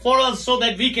sent for us so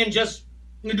that we can just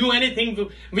do anything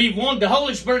we want. The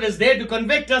Holy Spirit is there to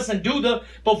convict us and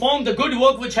perform the good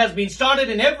work which has been started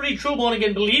in every true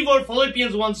born-again believer.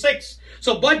 Philippians 1:6.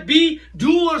 So, but be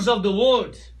doers of the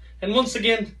word. And once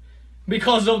again,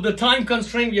 because of the time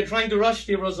constraint, we are trying to rush,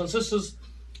 dear brothers and sisters.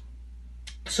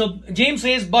 So James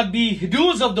says, but be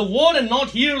doers of the word and not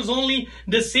hearers only,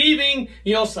 deceiving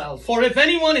yourself. For if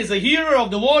anyone is a hearer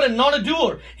of the word and not a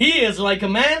doer, he is like a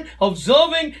man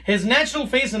observing his natural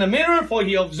face in a mirror. For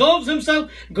he observes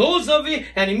himself, goes away,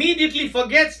 and immediately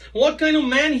forgets what kind of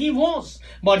man he was.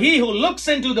 But he who looks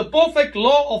into the perfect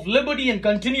law of liberty and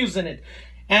continues in it,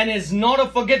 and is not a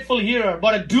forgetful hearer,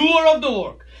 but a doer of the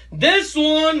work, this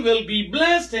one will be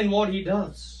blessed in what he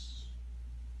does.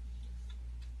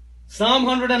 Psalm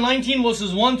 119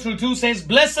 verses 1 through 2 says,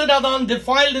 blessed are the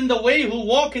undefiled in the way, who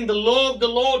walk in the law of the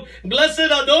Lord.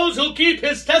 Blessed are those who keep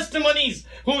His testimonies,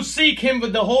 who seek Him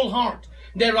with the whole heart.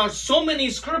 There are so many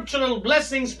scriptural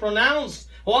blessings pronounced.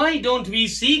 Why don't we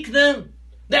seek them?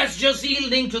 That's just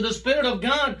yielding to the Spirit of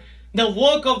God. The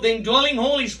work of the indwelling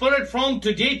Holy Spirit from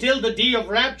today till the day of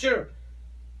rapture.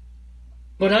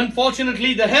 But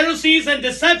unfortunately, the heresies and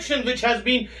deception which has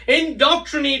been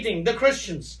indoctrinating the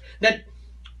Christians, that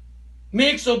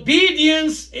makes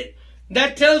obedience,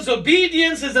 that tells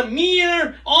obedience is a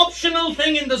mere optional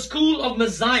thing in the school of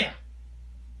Messiah.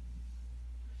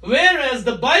 Whereas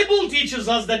the Bible teaches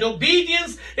us that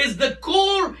obedience is the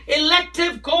core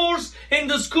elective course in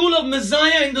the school of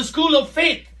Messiah, in the school of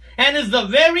faith, and is the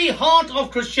very heart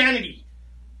of Christianity.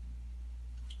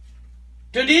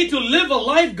 Today, to live a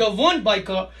life governed by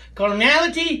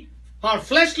carnality, our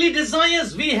fleshly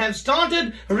desires, we have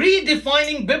started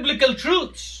redefining biblical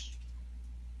truths,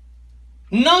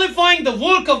 nullifying the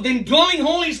work of the indwelling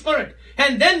Holy Spirit.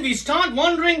 And then we start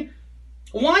wondering,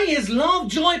 why is love,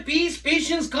 joy, peace,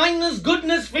 patience, kindness,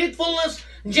 goodness, faithfulness,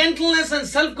 gentleness, and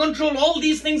self-control, all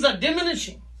these things are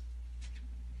diminishing?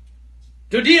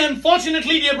 Today,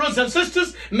 unfortunately, dear brothers and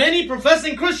sisters, many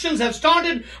professing Christians have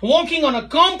started walking on a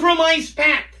compromised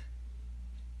path.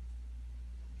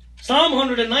 Psalm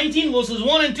 119 verses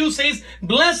 1 and 2 says,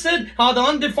 "Blessed are the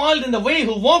undefiled in the way,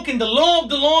 who walk in the law of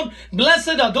the Lord.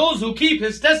 Blessed are those who keep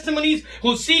his testimonies,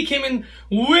 who seek him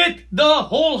with the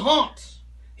whole heart."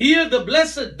 Here the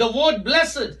blessed, the word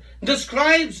blessed,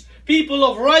 describes people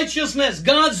of righteousness,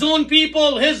 God's own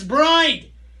people, his bride.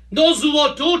 Those who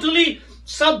are totally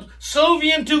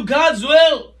subservient to God's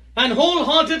will and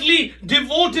wholeheartedly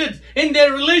devoted in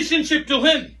their relationship to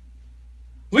him.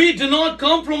 We do not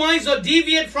compromise or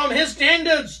deviate from his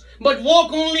standards, but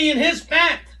walk only in his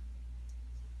path.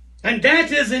 And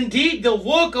that is indeed the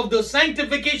work of the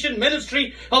sanctification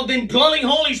ministry of the indwelling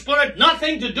Holy Spirit,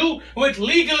 nothing to do with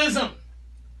legalism.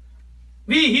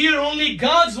 We hear only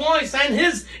God's voice and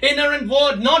his inerrant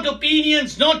word, not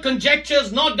opinions, not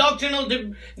conjectures, not doctrinal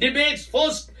debates.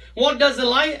 First, what does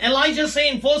Elijah say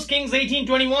in 1 Kings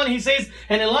 18:21? He says,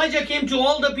 "And Elijah came to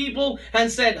all the people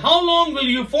and said, 'How long will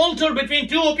you falter between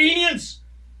two opinions?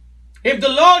 If the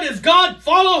Lord is God,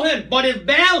 follow him. But if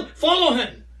Baal, follow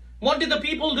him.' What did the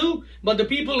people do? But the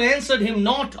people answered him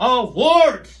not a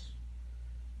word."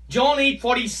 John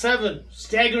 8:47,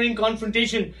 staggering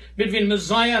confrontation between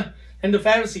Messiah and the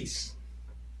Pharisees.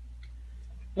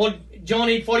 What John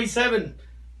 8:47,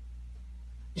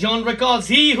 John records,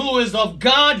 "He who is of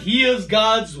God hears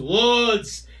God's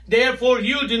words. Therefore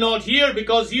you do not hear,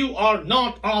 because you are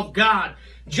not of God."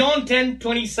 John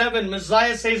 10:27,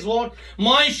 Messiah says what?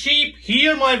 "My sheep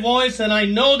hear my voice, and I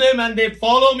know them, and they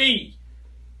follow me."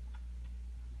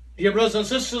 Dear brothers and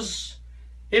sisters,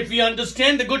 if we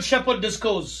understand the Good Shepherd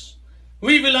discourse,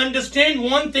 we will understand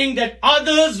one thing, that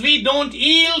others we don't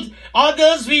yield,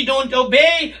 others we don't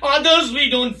obey, others we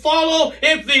don't follow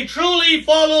if we truly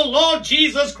follow Lord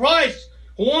Jesus Christ.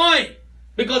 Why?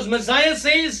 Because Messiah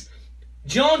says,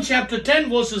 John chapter 10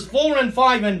 verses 4 and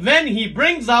 5, "And when he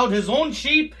brings out his own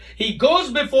sheep, he goes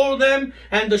before them,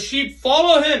 and the sheep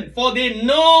follow him, for they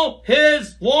know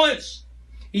his voice.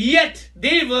 Yet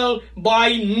they will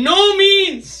by no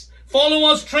means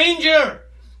follow a stranger,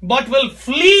 but will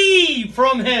flee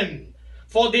from him,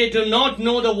 for they do not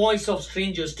know the voice of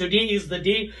strangers." Today is the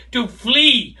day to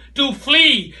flee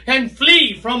and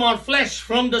flee from our flesh,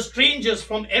 from the strangers,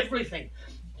 from everything,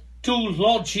 to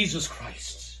Lord Jesus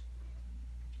Christ.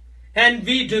 And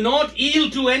we do not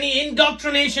yield to any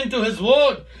indoctrination to his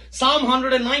word. Psalm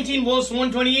 119 verse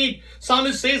 128,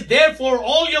 Psalmist says, "Therefore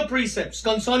all your precepts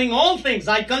concerning all things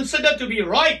I consider to be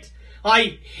right.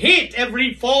 I hate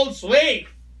every false way."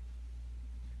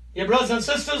 Dear brothers and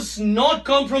sisters, not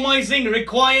compromising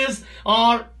requires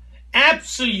our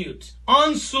absolute,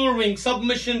 unswerving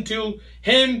submission to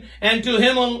him and to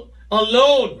him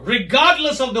alone,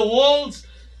 regardless of the world's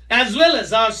as well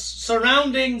as our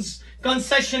surroundings,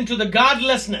 concession to the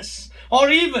godlessness, or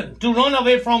even to run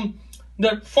away from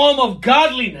the form of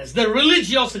godliness, the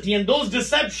religiosity and those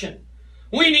deception.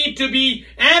 We need to be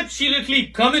absolutely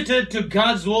committed to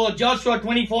God's word. Joshua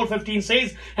 24:15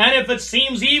 says, "And if it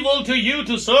seems evil to you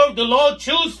to serve the Lord,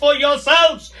 choose for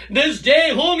yourselves this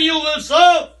day whom you will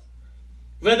serve.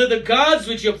 Whether the gods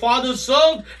which your fathers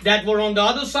served that were on the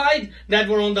other side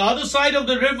of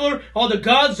the river, or the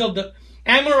gods of the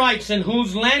Amorites in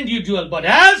whose land you dwell. But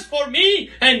as for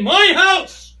me and my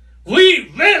house, we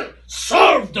will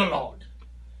serve the Lord."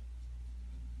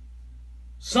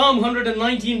 Psalm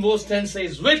 119 verse 10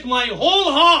 says, "With my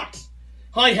whole heart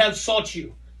I have sought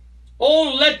you.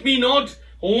 Oh, let me not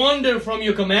wander from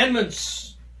your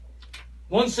commandments."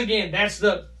 Once again, that's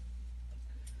the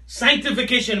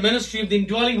sanctification ministry of the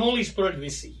indwelling Holy Spirit we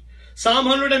see. Psalm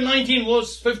 119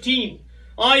 verse 15,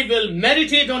 "I will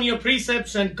meditate on your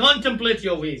precepts and contemplate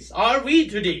your ways." Are we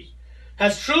today?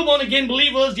 As true born-again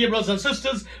believers, dear brothers and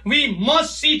sisters, we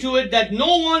must see to it that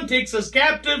no one takes us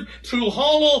captive through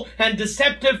hollow and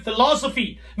deceptive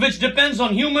philosophy, which depends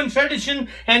on human tradition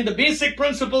and the basic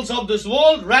principles of this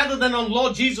world rather than on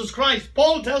Lord Jesus Christ.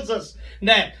 Paul tells us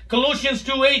that, Colossians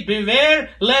 2:8,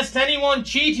 "Beware lest anyone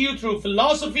cheat you through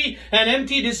philosophy and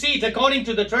empty deceit, according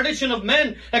to the tradition of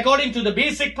men, according to the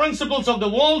basic principles of the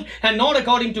world, and not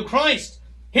according to Christ."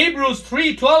 Hebrews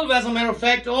 3:12, as a matter of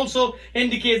fact, also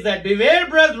indicates that, "Beware,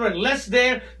 brethren, lest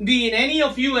there be in any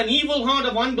of you an evil heart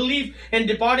of unbelief in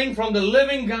departing from the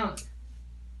living God."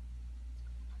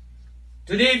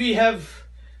 Today we have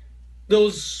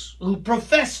those who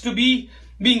profess to be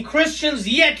being Christians,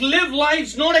 yet live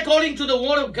lives not according to the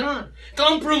Word of God,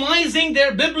 compromising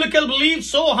their biblical beliefs,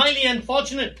 so highly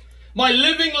unfortunate, by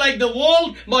living like the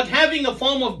world, but having a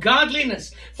form of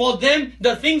godliness. For them,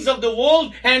 the things of the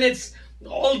world and its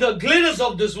all the glitters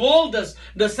of this world,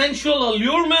 the sensual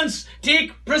allurements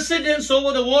take precedence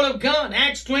over the word of God.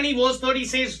 Acts 20 verse 30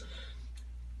 says,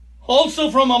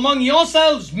 also from among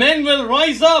yourselves men will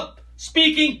rise up,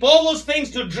 speaking perverse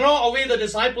things to draw away the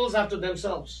disciples after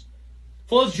themselves.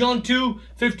 1 John 2,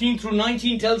 15 through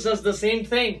 19 tells us the same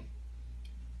thing.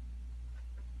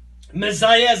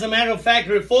 Messiah, as a matter of fact,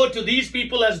 referred to these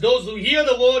people as those who hear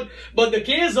the word, but the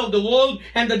cares of the world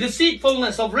and the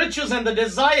deceitfulness of riches and the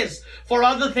desires for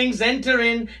other things enter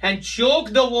in and choke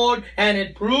the word, and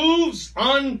it proves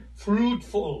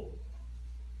unfruitful.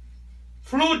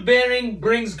 Fruit bearing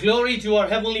brings glory to our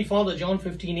Heavenly Father, John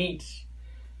 15:8.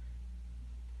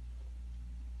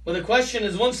 But the question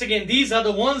is, once again, these are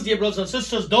the ones, dear brothers and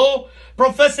sisters, though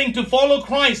professing to follow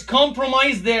Christ,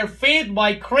 compromise their faith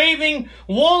by craving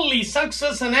worldly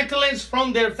success and accolades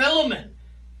from their fellow men.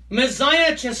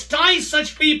 Messiah chastised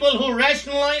such people who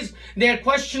rationalize their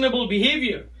questionable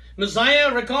behavior.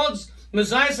 Messiah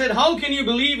said, how can you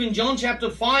believe in John chapter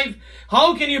 5?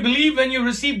 How can you believe when you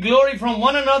receive glory from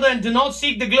one another and do not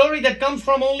seek the glory that comes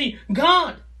from only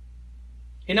God?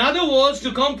 In other words,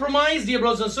 to compromise, dear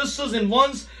brothers and sisters, in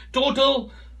one's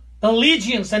total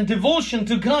allegiance and devotion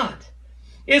to God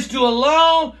is to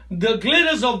allow the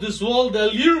glitters of this world, the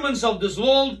allurements of this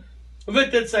world,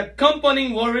 with its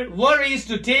accompanying worries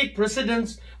to take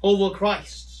precedence over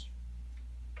Christ.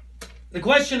 The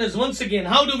question is, once again,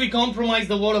 how do we compromise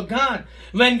the word of God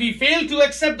when we fail to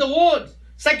accept the word?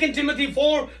 2 Timothy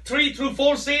 4, 3 through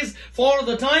 4 says, for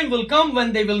the time will come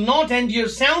when they will not endure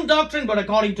sound doctrine, but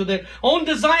according to their own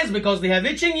desires, because they have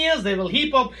itching ears, they will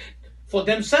heap up for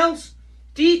themselves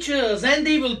teachers, and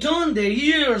they will turn their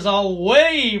ears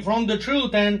away from the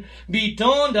truth and be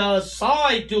turned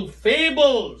aside to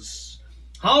fables.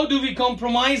 How do we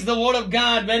compromise the word of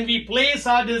God when we place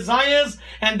our desires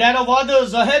and that of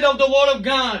others ahead of the word of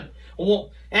God?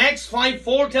 Acts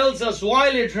 5:4 tells us,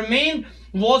 while it remained,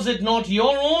 was it not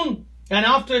your own? And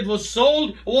after it was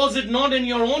sold, was it not in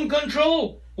your own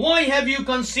control? Why have you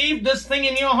conceived this thing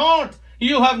in your heart?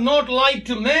 You have not lied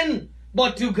to men,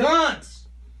 but to God.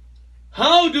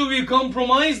 How do we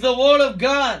compromise the word of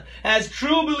God? As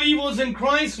true believers in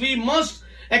Christ, we must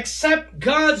accept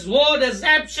God's word as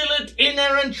absolute,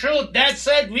 inerrant truth. That's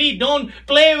it. We don't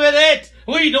play with it.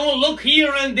 We don't look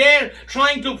here and there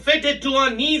trying to fit it to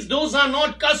our needs. Those are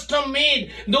not custom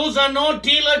made. Those are not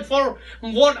tailored for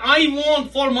what I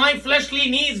want for my fleshly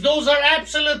needs. Those are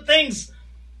absolute things.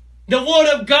 The word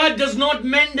of God does not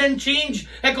mend and change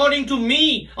according to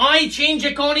me. I change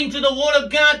according to the word of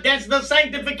God. That's the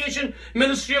sanctification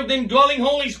ministry of the indwelling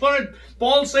Holy Spirit.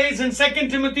 Paul says in 2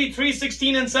 Timothy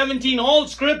 3:16 and 17, all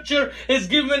scripture is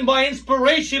given by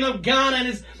inspiration of God and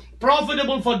is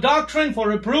profitable for doctrine, for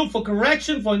reproof, for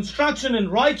correction, for instruction in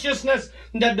righteousness,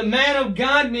 that the man of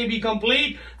God may be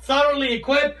complete, thoroughly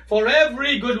equipped for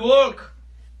every good work.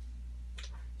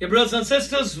 Dear brothers and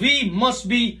sisters, we must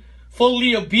be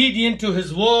fully obedient to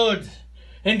His word.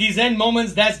 In these end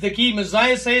moments, that's the key.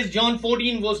 Messiah says, John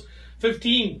 14 verse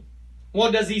 15.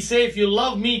 What does He say? If you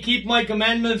love me, keep my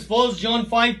commandments. 1 John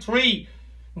 5:3.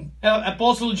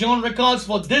 Apostle John records,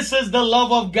 for this is the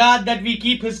love of God, that we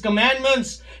keep His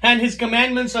commandments, and His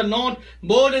commandments are not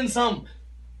burdensome.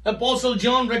 Apostle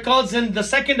John records in the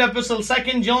second epistle,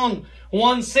 2 John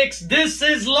 1:6, this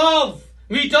is love.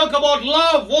 We talk about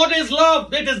love. What is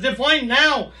love? It is defined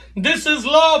now. This is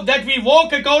love, that we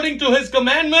walk according to His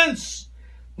commandments.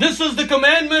 This is the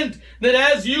commandment, that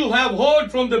as you have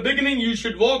heard from the beginning, you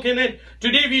should walk in it.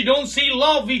 Today we don't see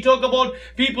love. We talk about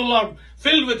people are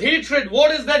filled with hatred.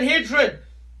 What is that hatred?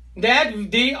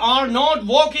 That they are not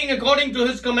walking according to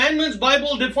His commandments.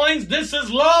 Bible defines this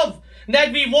is love,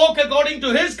 that we walk according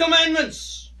to His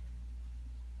commandments.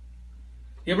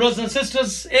 Dear brothers and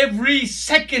sisters, every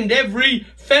second, every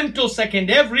femtosecond,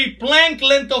 every Planck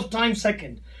length of time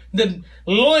second, the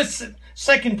lowest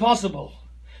second possible,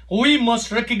 we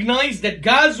must recognize that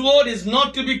God's word is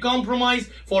not to be compromised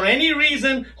for any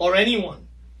reason or anyone.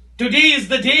 Today is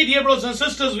the day, dear brothers and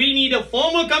sisters, we need a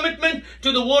firmer commitment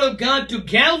to the word of God to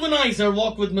galvanize our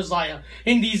walk with Messiah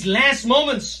in these last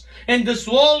moments. In this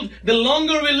world, the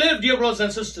longer we live, dear brothers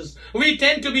and sisters, we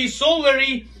tend to be so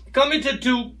very committed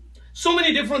to so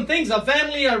many different things. Our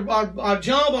family, our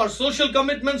job, our social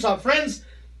commitments, our friends,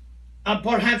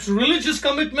 perhaps religious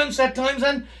commitments at times.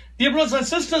 And dear brothers and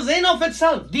sisters, in of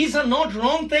itself, these are not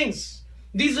wrong things.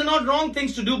 These are not wrong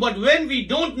things to do. But when we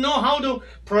don't know how to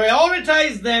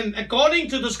prioritize them according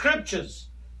to the scriptures,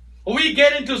 we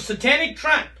get into satanic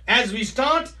trap as we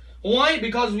start. Why?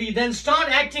 Because we then start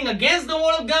acting against the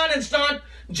word of God and start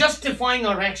justifying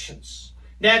our actions.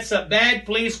 That's a bad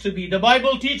place to be. The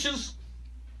Bible teaches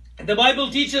The Bible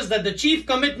teaches that the chief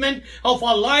commitment of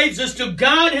our lives is to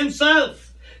God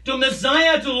Himself, to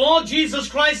Messiah, to Lord Jesus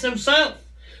Christ Himself.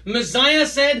 Messiah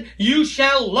said, you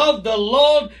shall love the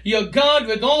Lord your God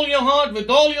with all your heart, with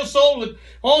all your soul, with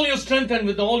all your strength, and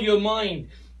with all your mind.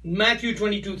 Matthew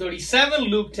 22:37,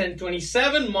 Luke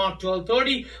 10:27, Mark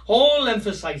 12:30, all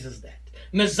emphasizes that.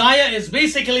 Messiah is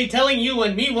basically telling you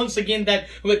and me once again that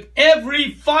with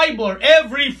every fiber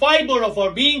of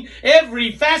our being,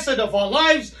 every facet of our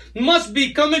lives must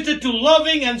be committed to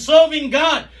loving and serving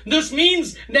God. This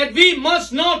means that we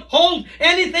must not hold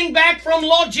anything back from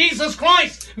Lord Jesus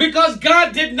Christ, because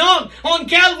God did not. On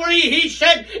Calvary, He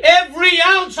shed every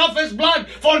ounce of His blood,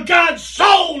 for God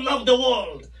so loved the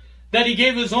world that He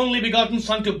gave His only begotten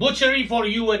Son to butchery for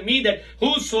you and me, that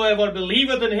whosoever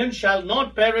believeth in Him shall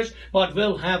not perish, but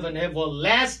will have an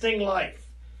everlasting life.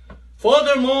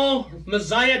 Furthermore,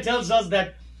 Messiah tells us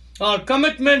that our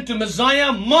commitment to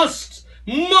Messiah must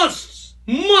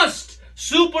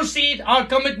supersede our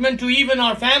commitment to even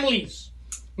our families.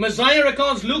 Messiah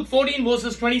records Luke 14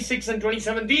 verses 26 and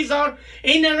 27. These are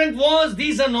inerrant words.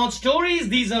 These are not stories.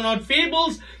 These are not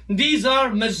fables. These are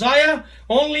Messiah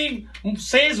only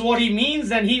says what He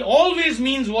means, and He always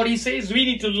means what He says. We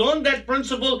need to learn that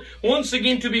principle once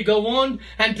again, to be governed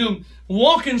and to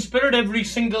walk in spirit every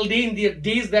single day in the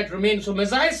days that remain. So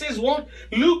Messiah says what?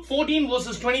 Luke 14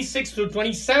 verses 26 through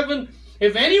 27.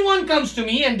 If anyone comes to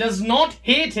me and does not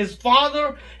hate his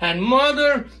father and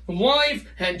mother, wife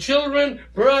and children,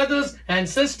 brothers and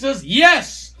sisters,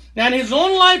 yes, and his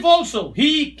own life also,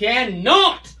 he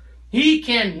cannot be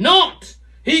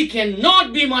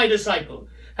my disciple.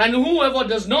 And whoever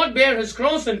does not bear his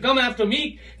cross and come after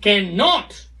me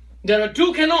cannot. There are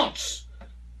two cannots.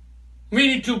 We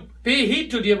need to pay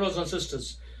heed to, dear brothers and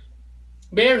sisters.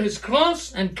 Bear his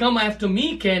cross and come after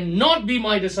me cannot be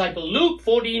my disciple. Luke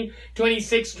 14,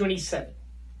 26, 27.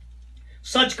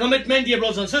 Such commitment, dear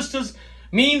brothers and sisters,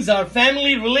 means our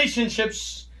family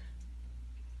relationships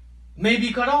may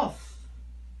be cut off,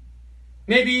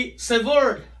 may be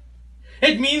severed.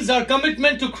 It means our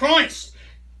commitment to Christ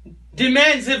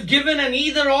demands, if given an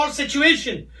either-or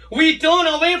situation, we turn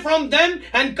away from them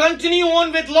and continue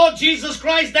on with Lord Jesus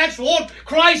Christ. That's what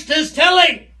Christ is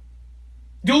telling.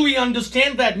 Do we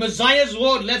understand that? Messiah's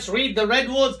word, let's read the red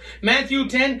words, Matthew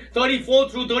 10, 34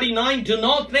 through 39. Do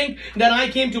not think that I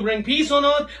came to bring peace on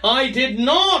earth. I did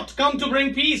not come to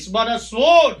bring peace, but a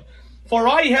sword. For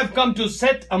I have come to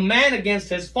set a man against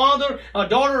his father, a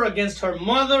daughter against her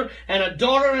mother, and a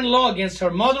daughter-in-law against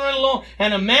her mother-in-law.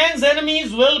 And a man's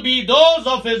enemies will be those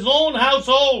of his own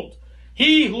household.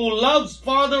 He who loves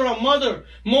father or mother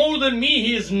more than me,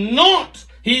 he is not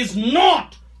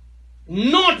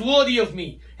worthy of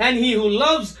me. And he who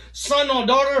loves son or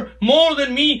daughter more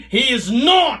than me, he is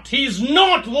not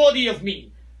worthy of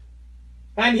me.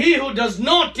 And he who does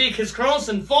not take his cross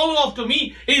and follow after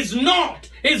me is not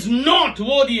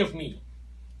worthy of me.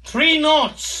 3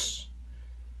 nots.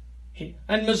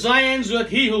 And Messiah ends with,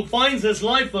 he who finds his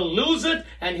life will lose it,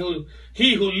 and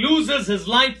he who loses his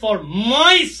life for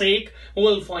my sake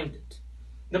will find it.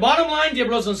 The bottom line, dear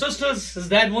brothers and sisters, is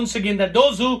that once again, that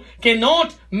those who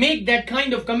cannot make that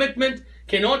kind of commitment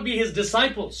cannot be His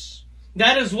disciples.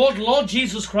 That is what Lord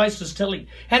Jesus Christ is telling.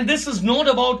 And this is not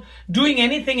about doing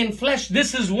anything in flesh.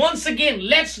 This is, once again,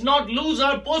 let's not lose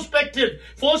our perspective.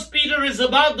 1 Peter is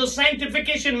about the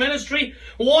sanctification ministry.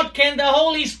 What can the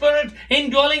Holy Spirit,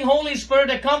 indwelling Holy Spirit,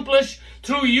 accomplish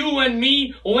through you and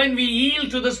me when we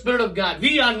yield to the Spirit of God?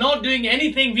 We are not doing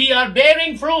anything. We are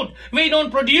bearing fruit. We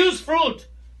don't produce fruit.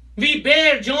 We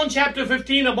bear, John chapter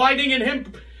 15, abiding in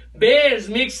Him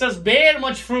makes us bear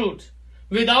much fruit.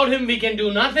 Without Him we can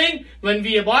do nothing. When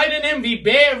we abide in Him, we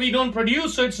bear, we don't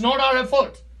produce, so it's not our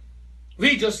effort.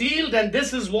 We just yield, and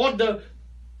this is what the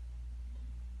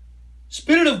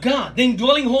Spirit of God, the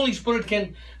indwelling Holy Spirit,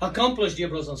 can accomplish, dear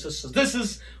brothers and sisters. This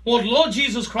is what Lord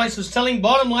Jesus Christ is telling.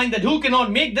 Bottom line, that who cannot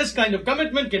make this kind of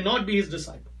commitment cannot be His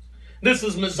disciples. This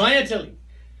is Messiah telling.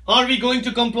 Are we going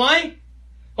to comply?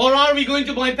 Or are we going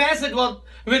to bypass it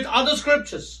with other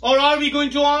scriptures? Or are we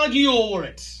going to argue over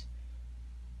it?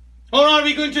 Or are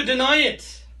we going to deny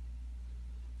it?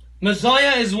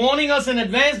 Messiah is warning us in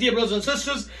advance, dear brothers and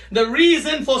sisters. The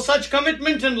reason for such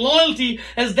commitment and loyalty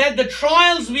is that the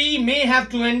trials we may have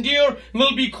to endure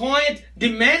will be quite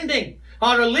demanding.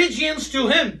 Our allegiance to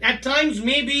Him at times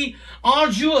may be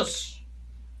arduous.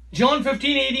 John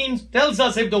 15:18 tells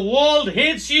us, if the world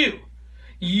hates you,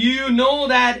 you know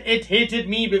that it hated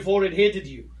me before it hated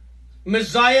you.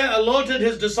 Messiah alerted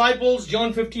His disciples,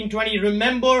 John 15:20,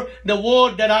 remember the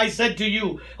word that I said to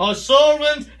you. A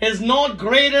servant is not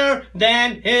greater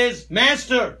than his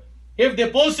master. If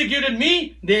they persecuted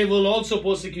me, they will also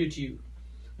persecute you.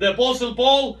 The Apostle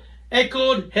Paul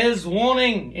echoed his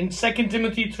warning in 2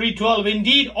 Timothy 3:12.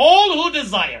 Indeed, all who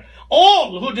desire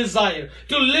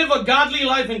to live a godly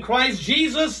life in Christ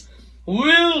Jesus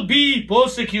will be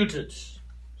persecuted.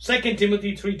 2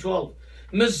 Timothy 3:12.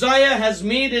 Messiah has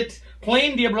made it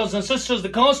plain, dear brothers and sisters, the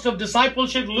cost of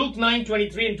discipleship. Luke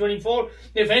 9:23 and 24.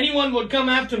 If anyone would come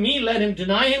after me, let him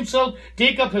deny himself,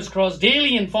 take up his cross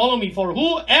daily and follow me. For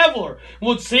whoever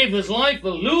would save his life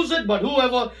will lose it, but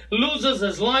whoever loses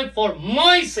his life for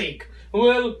my sake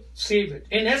will save it.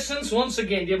 In essence, once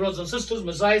again, dear brothers and sisters,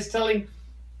 Messiah is telling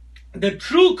the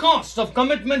true cost of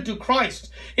commitment to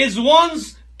Christ is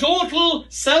one's total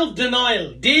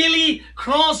self-denial, daily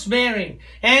cross-bearing,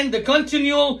 and the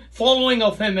continual following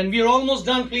of Him. And we are almost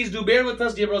done. Please do bear with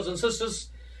us, dear brothers and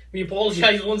sisters. We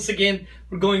apologize once again.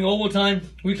 We're going overtime.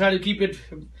 We try to keep it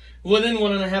within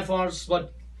 1.5 hours,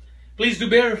 but please do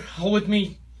bear with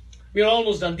me. We are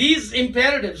almost done. These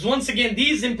imperatives, once again,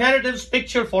 these imperatives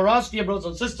picture for us, dear brothers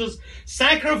and sisters,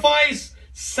 sacrifice,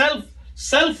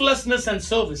 selflessness and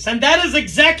service. And that is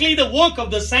exactly the work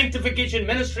of the sanctification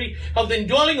ministry of the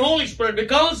indwelling Holy Spirit,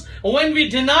 because when we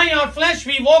deny our flesh,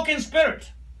 we walk in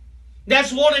spirit.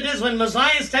 That's what it is. When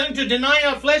Messiah is telling to deny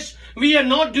our flesh, we are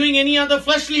not doing any other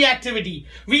fleshly activity.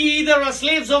 We either are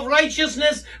slaves of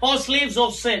righteousness or slaves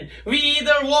of sin. We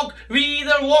either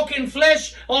walk in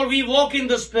flesh or we walk in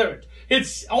the spirit.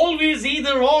 It's always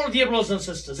either or, dear brothers and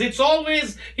sisters. It's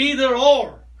always either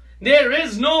or. There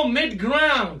is no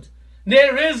mid-ground.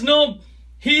 There is no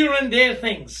here and there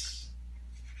things.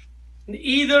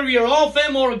 Either we are of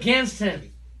Him or against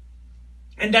Him.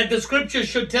 And that the scripture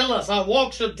should tell us, our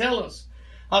walk should tell us.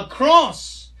 A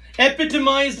cross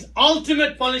epitomized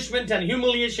ultimate punishment and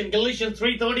humiliation. Galatians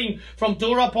 3:13 from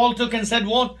Torah, Paul took and said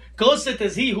what? Cursed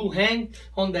is he who hang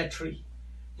on that tree.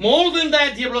 More than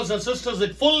that, dear brothers and sisters,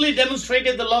 it fully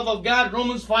demonstrated the love of God.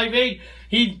 Romans 5:8,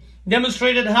 He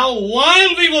demonstrated how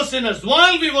while we were sinners,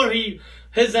 while we were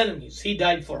His enemies, He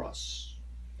died for us.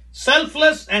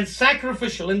 Selfless and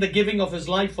sacrificial in the giving of His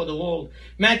life for the world.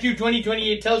 Matthew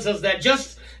 20:28 tells us that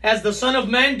just as the Son of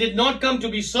Man did not come to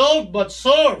be served, but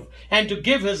serve, and to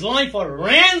give His life a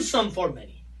ransom for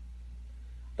many.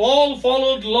 Paul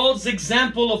followed Lord's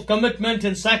example of commitment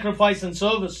and sacrifice and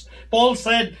service. Paul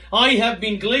said,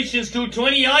 Galatians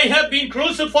 2:20, I have been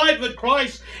crucified with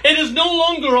Christ. It is no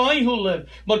longer I who live,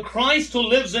 but Christ who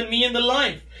lives in me in the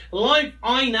life. Life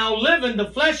I now live in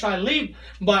the flesh, I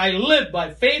live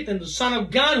by faith in the Son of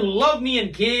God who loved me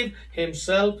and gave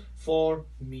Himself for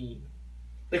me.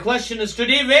 The question is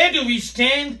today, where do we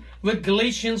stand with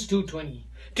Galatians 2:20?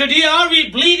 Today, are we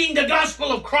bleeding the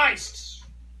gospel of Christ?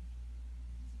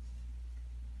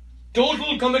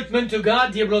 Total commitment to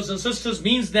God, dear brothers and sisters,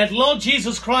 means that Lord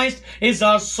Jesus Christ is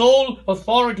our sole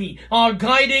authority, our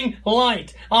guiding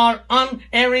light, our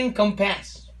unerring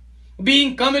compass.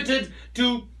 Being committed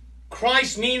to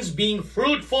Christ means being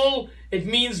fruitful. It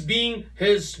means being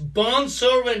His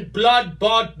bondservant,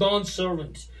 blood-bought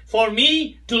bondservant. For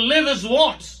me, to live is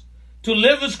what? To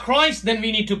live is Christ. Then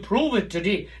we need to prove it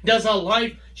today. Does our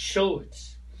life show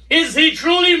it? Is He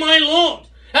truly my Lord?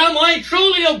 Am I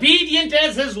truly obedient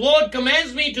as His word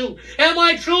commands me to? Am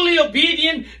I truly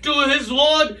obedient to His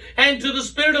word and to the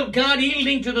Spirit of God,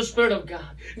 yielding to the Spirit of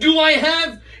God? Do I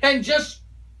have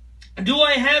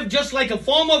just like a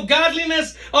form of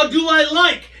godliness, or do I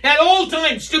like at all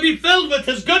times to be filled with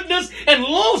His goodness and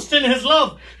lost in His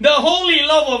love, the holy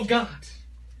love of God?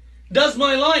 Does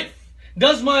my life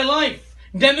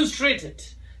demonstrate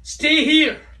it? Stay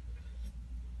here.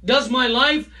 Does my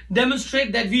life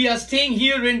demonstrate that we are staying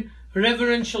here in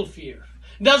reverential fear?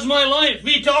 Does my life,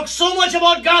 we talk so much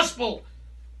about gospel.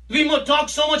 We talk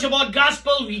so much about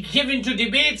gospel, we give into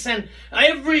debates and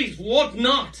every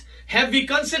whatnot. Have we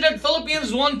considered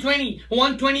Philippians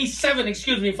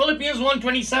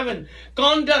 1:27,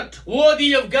 conduct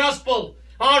worthy of gospel.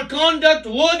 Our conduct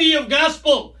worthy of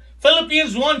gospel.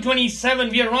 Philippians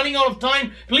 1:27. We are running out of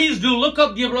time. Please do look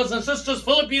up, dear brothers and sisters,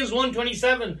 Philippians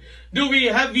 1:27.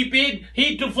 Have we paid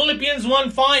heed to Philippians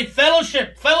 1:5?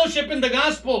 Fellowship in the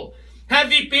gospel. Have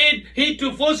we paid heed to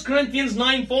 1 Corinthians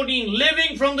 9:14?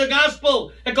 Living from the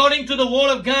gospel according to the word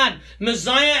of God.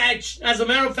 Messiah, as a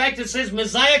matter of fact, it says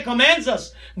Messiah commands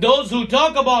us, those who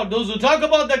talk about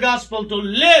the gospel, to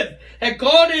live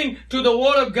according to the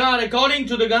word of God, according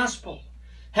to the gospel.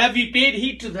 Have we paid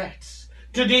heed to that?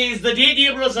 Today is the day,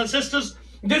 dear brothers and sisters.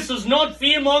 This is not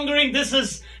fear-mongering. This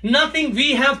is nothing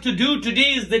we have to do.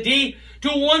 Today is the day to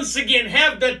once again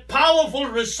have that powerful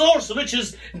resource which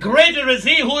is greater is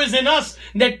He who is in us.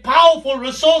 That powerful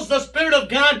resource, the Spirit of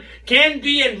God, can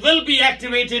be and will be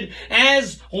activated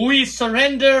as we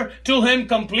surrender to Him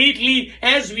completely,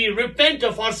 as we repent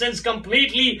of our sins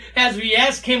completely, as we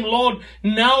ask Him, Lord,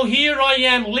 now here I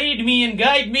am, lead me and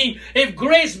guide me. If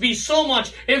grace be so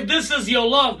much, if this is your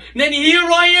love, then here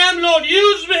I am, Lord,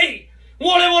 use me.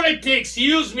 Whatever it takes,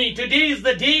 use me. Today is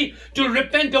the day to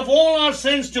repent of all our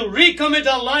sins, to recommit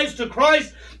our lives to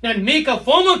Christ, and make a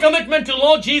formal commitment to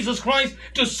Lord Jesus Christ,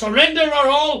 to surrender our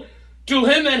all to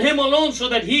Him and Him alone, so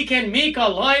that He can make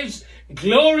our lives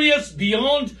glorious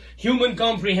beyond human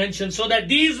comprehension, so that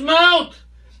these mouth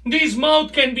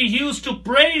can be used to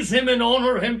praise Him and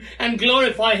honor Him and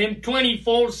glorify Him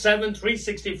 24/7,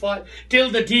 365,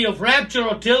 till the day of rapture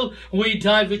or till we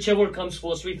die, whichever comes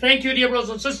first. We thank you, dear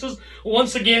brothers and sisters,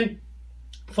 once again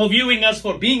for viewing us,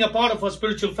 for being a part of our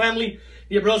spiritual family.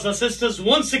 Dear brothers and sisters,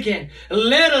 once again,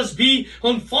 let us be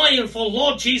on fire for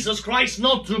Lord Jesus Christ,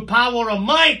 not through power or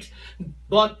might,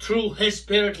 but through His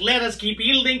Spirit. Let us keep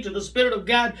yielding to the Spirit of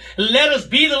God. Let us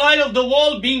be the light of the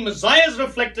world, being Messiah's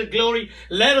reflected glory.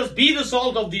 Let us be the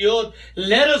salt of the earth.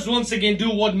 Let us once again do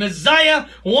what Messiah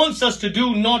wants us to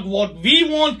do, not what we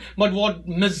want, but what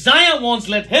Messiah wants.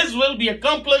 Let His will be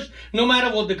accomplished, no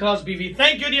matter what the cost be. We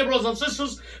thank you, dear brothers and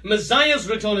sisters. Messiah's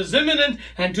return is imminent,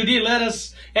 and today let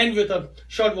us end with a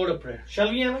short word of prayer.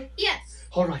 Shall we, Anna? Yes.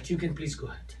 All right, you can please go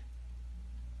ahead.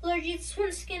 Lord Jesus,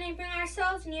 once again I bring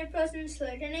ourselves in your presence,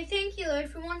 Lord, and I thank you, Lord,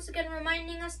 for once again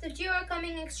reminding us that you are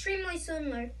coming extremely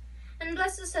soon, Lord. And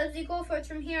bless us as we go forth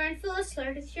from here, and fill us,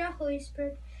 Lord, with your Holy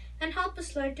Spirit, and help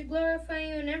us, Lord, to glorify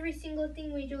you in every single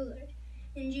thing we do, Lord.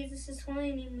 In Jesus'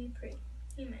 holy name we pray.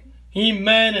 Amen.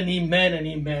 Amen and amen and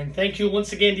amen. Thank you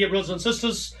once again, dear brothers and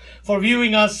sisters, for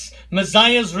viewing us.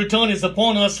 Messiah's return is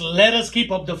upon us. Let us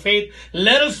keep up the faith.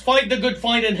 Let us fight the good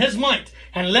fight in His might.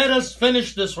 And let us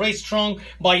finish this race strong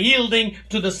by yielding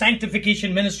to the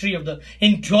sanctification ministry of the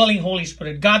indwelling Holy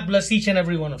Spirit. God bless each and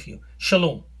every one of you.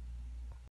 Shalom.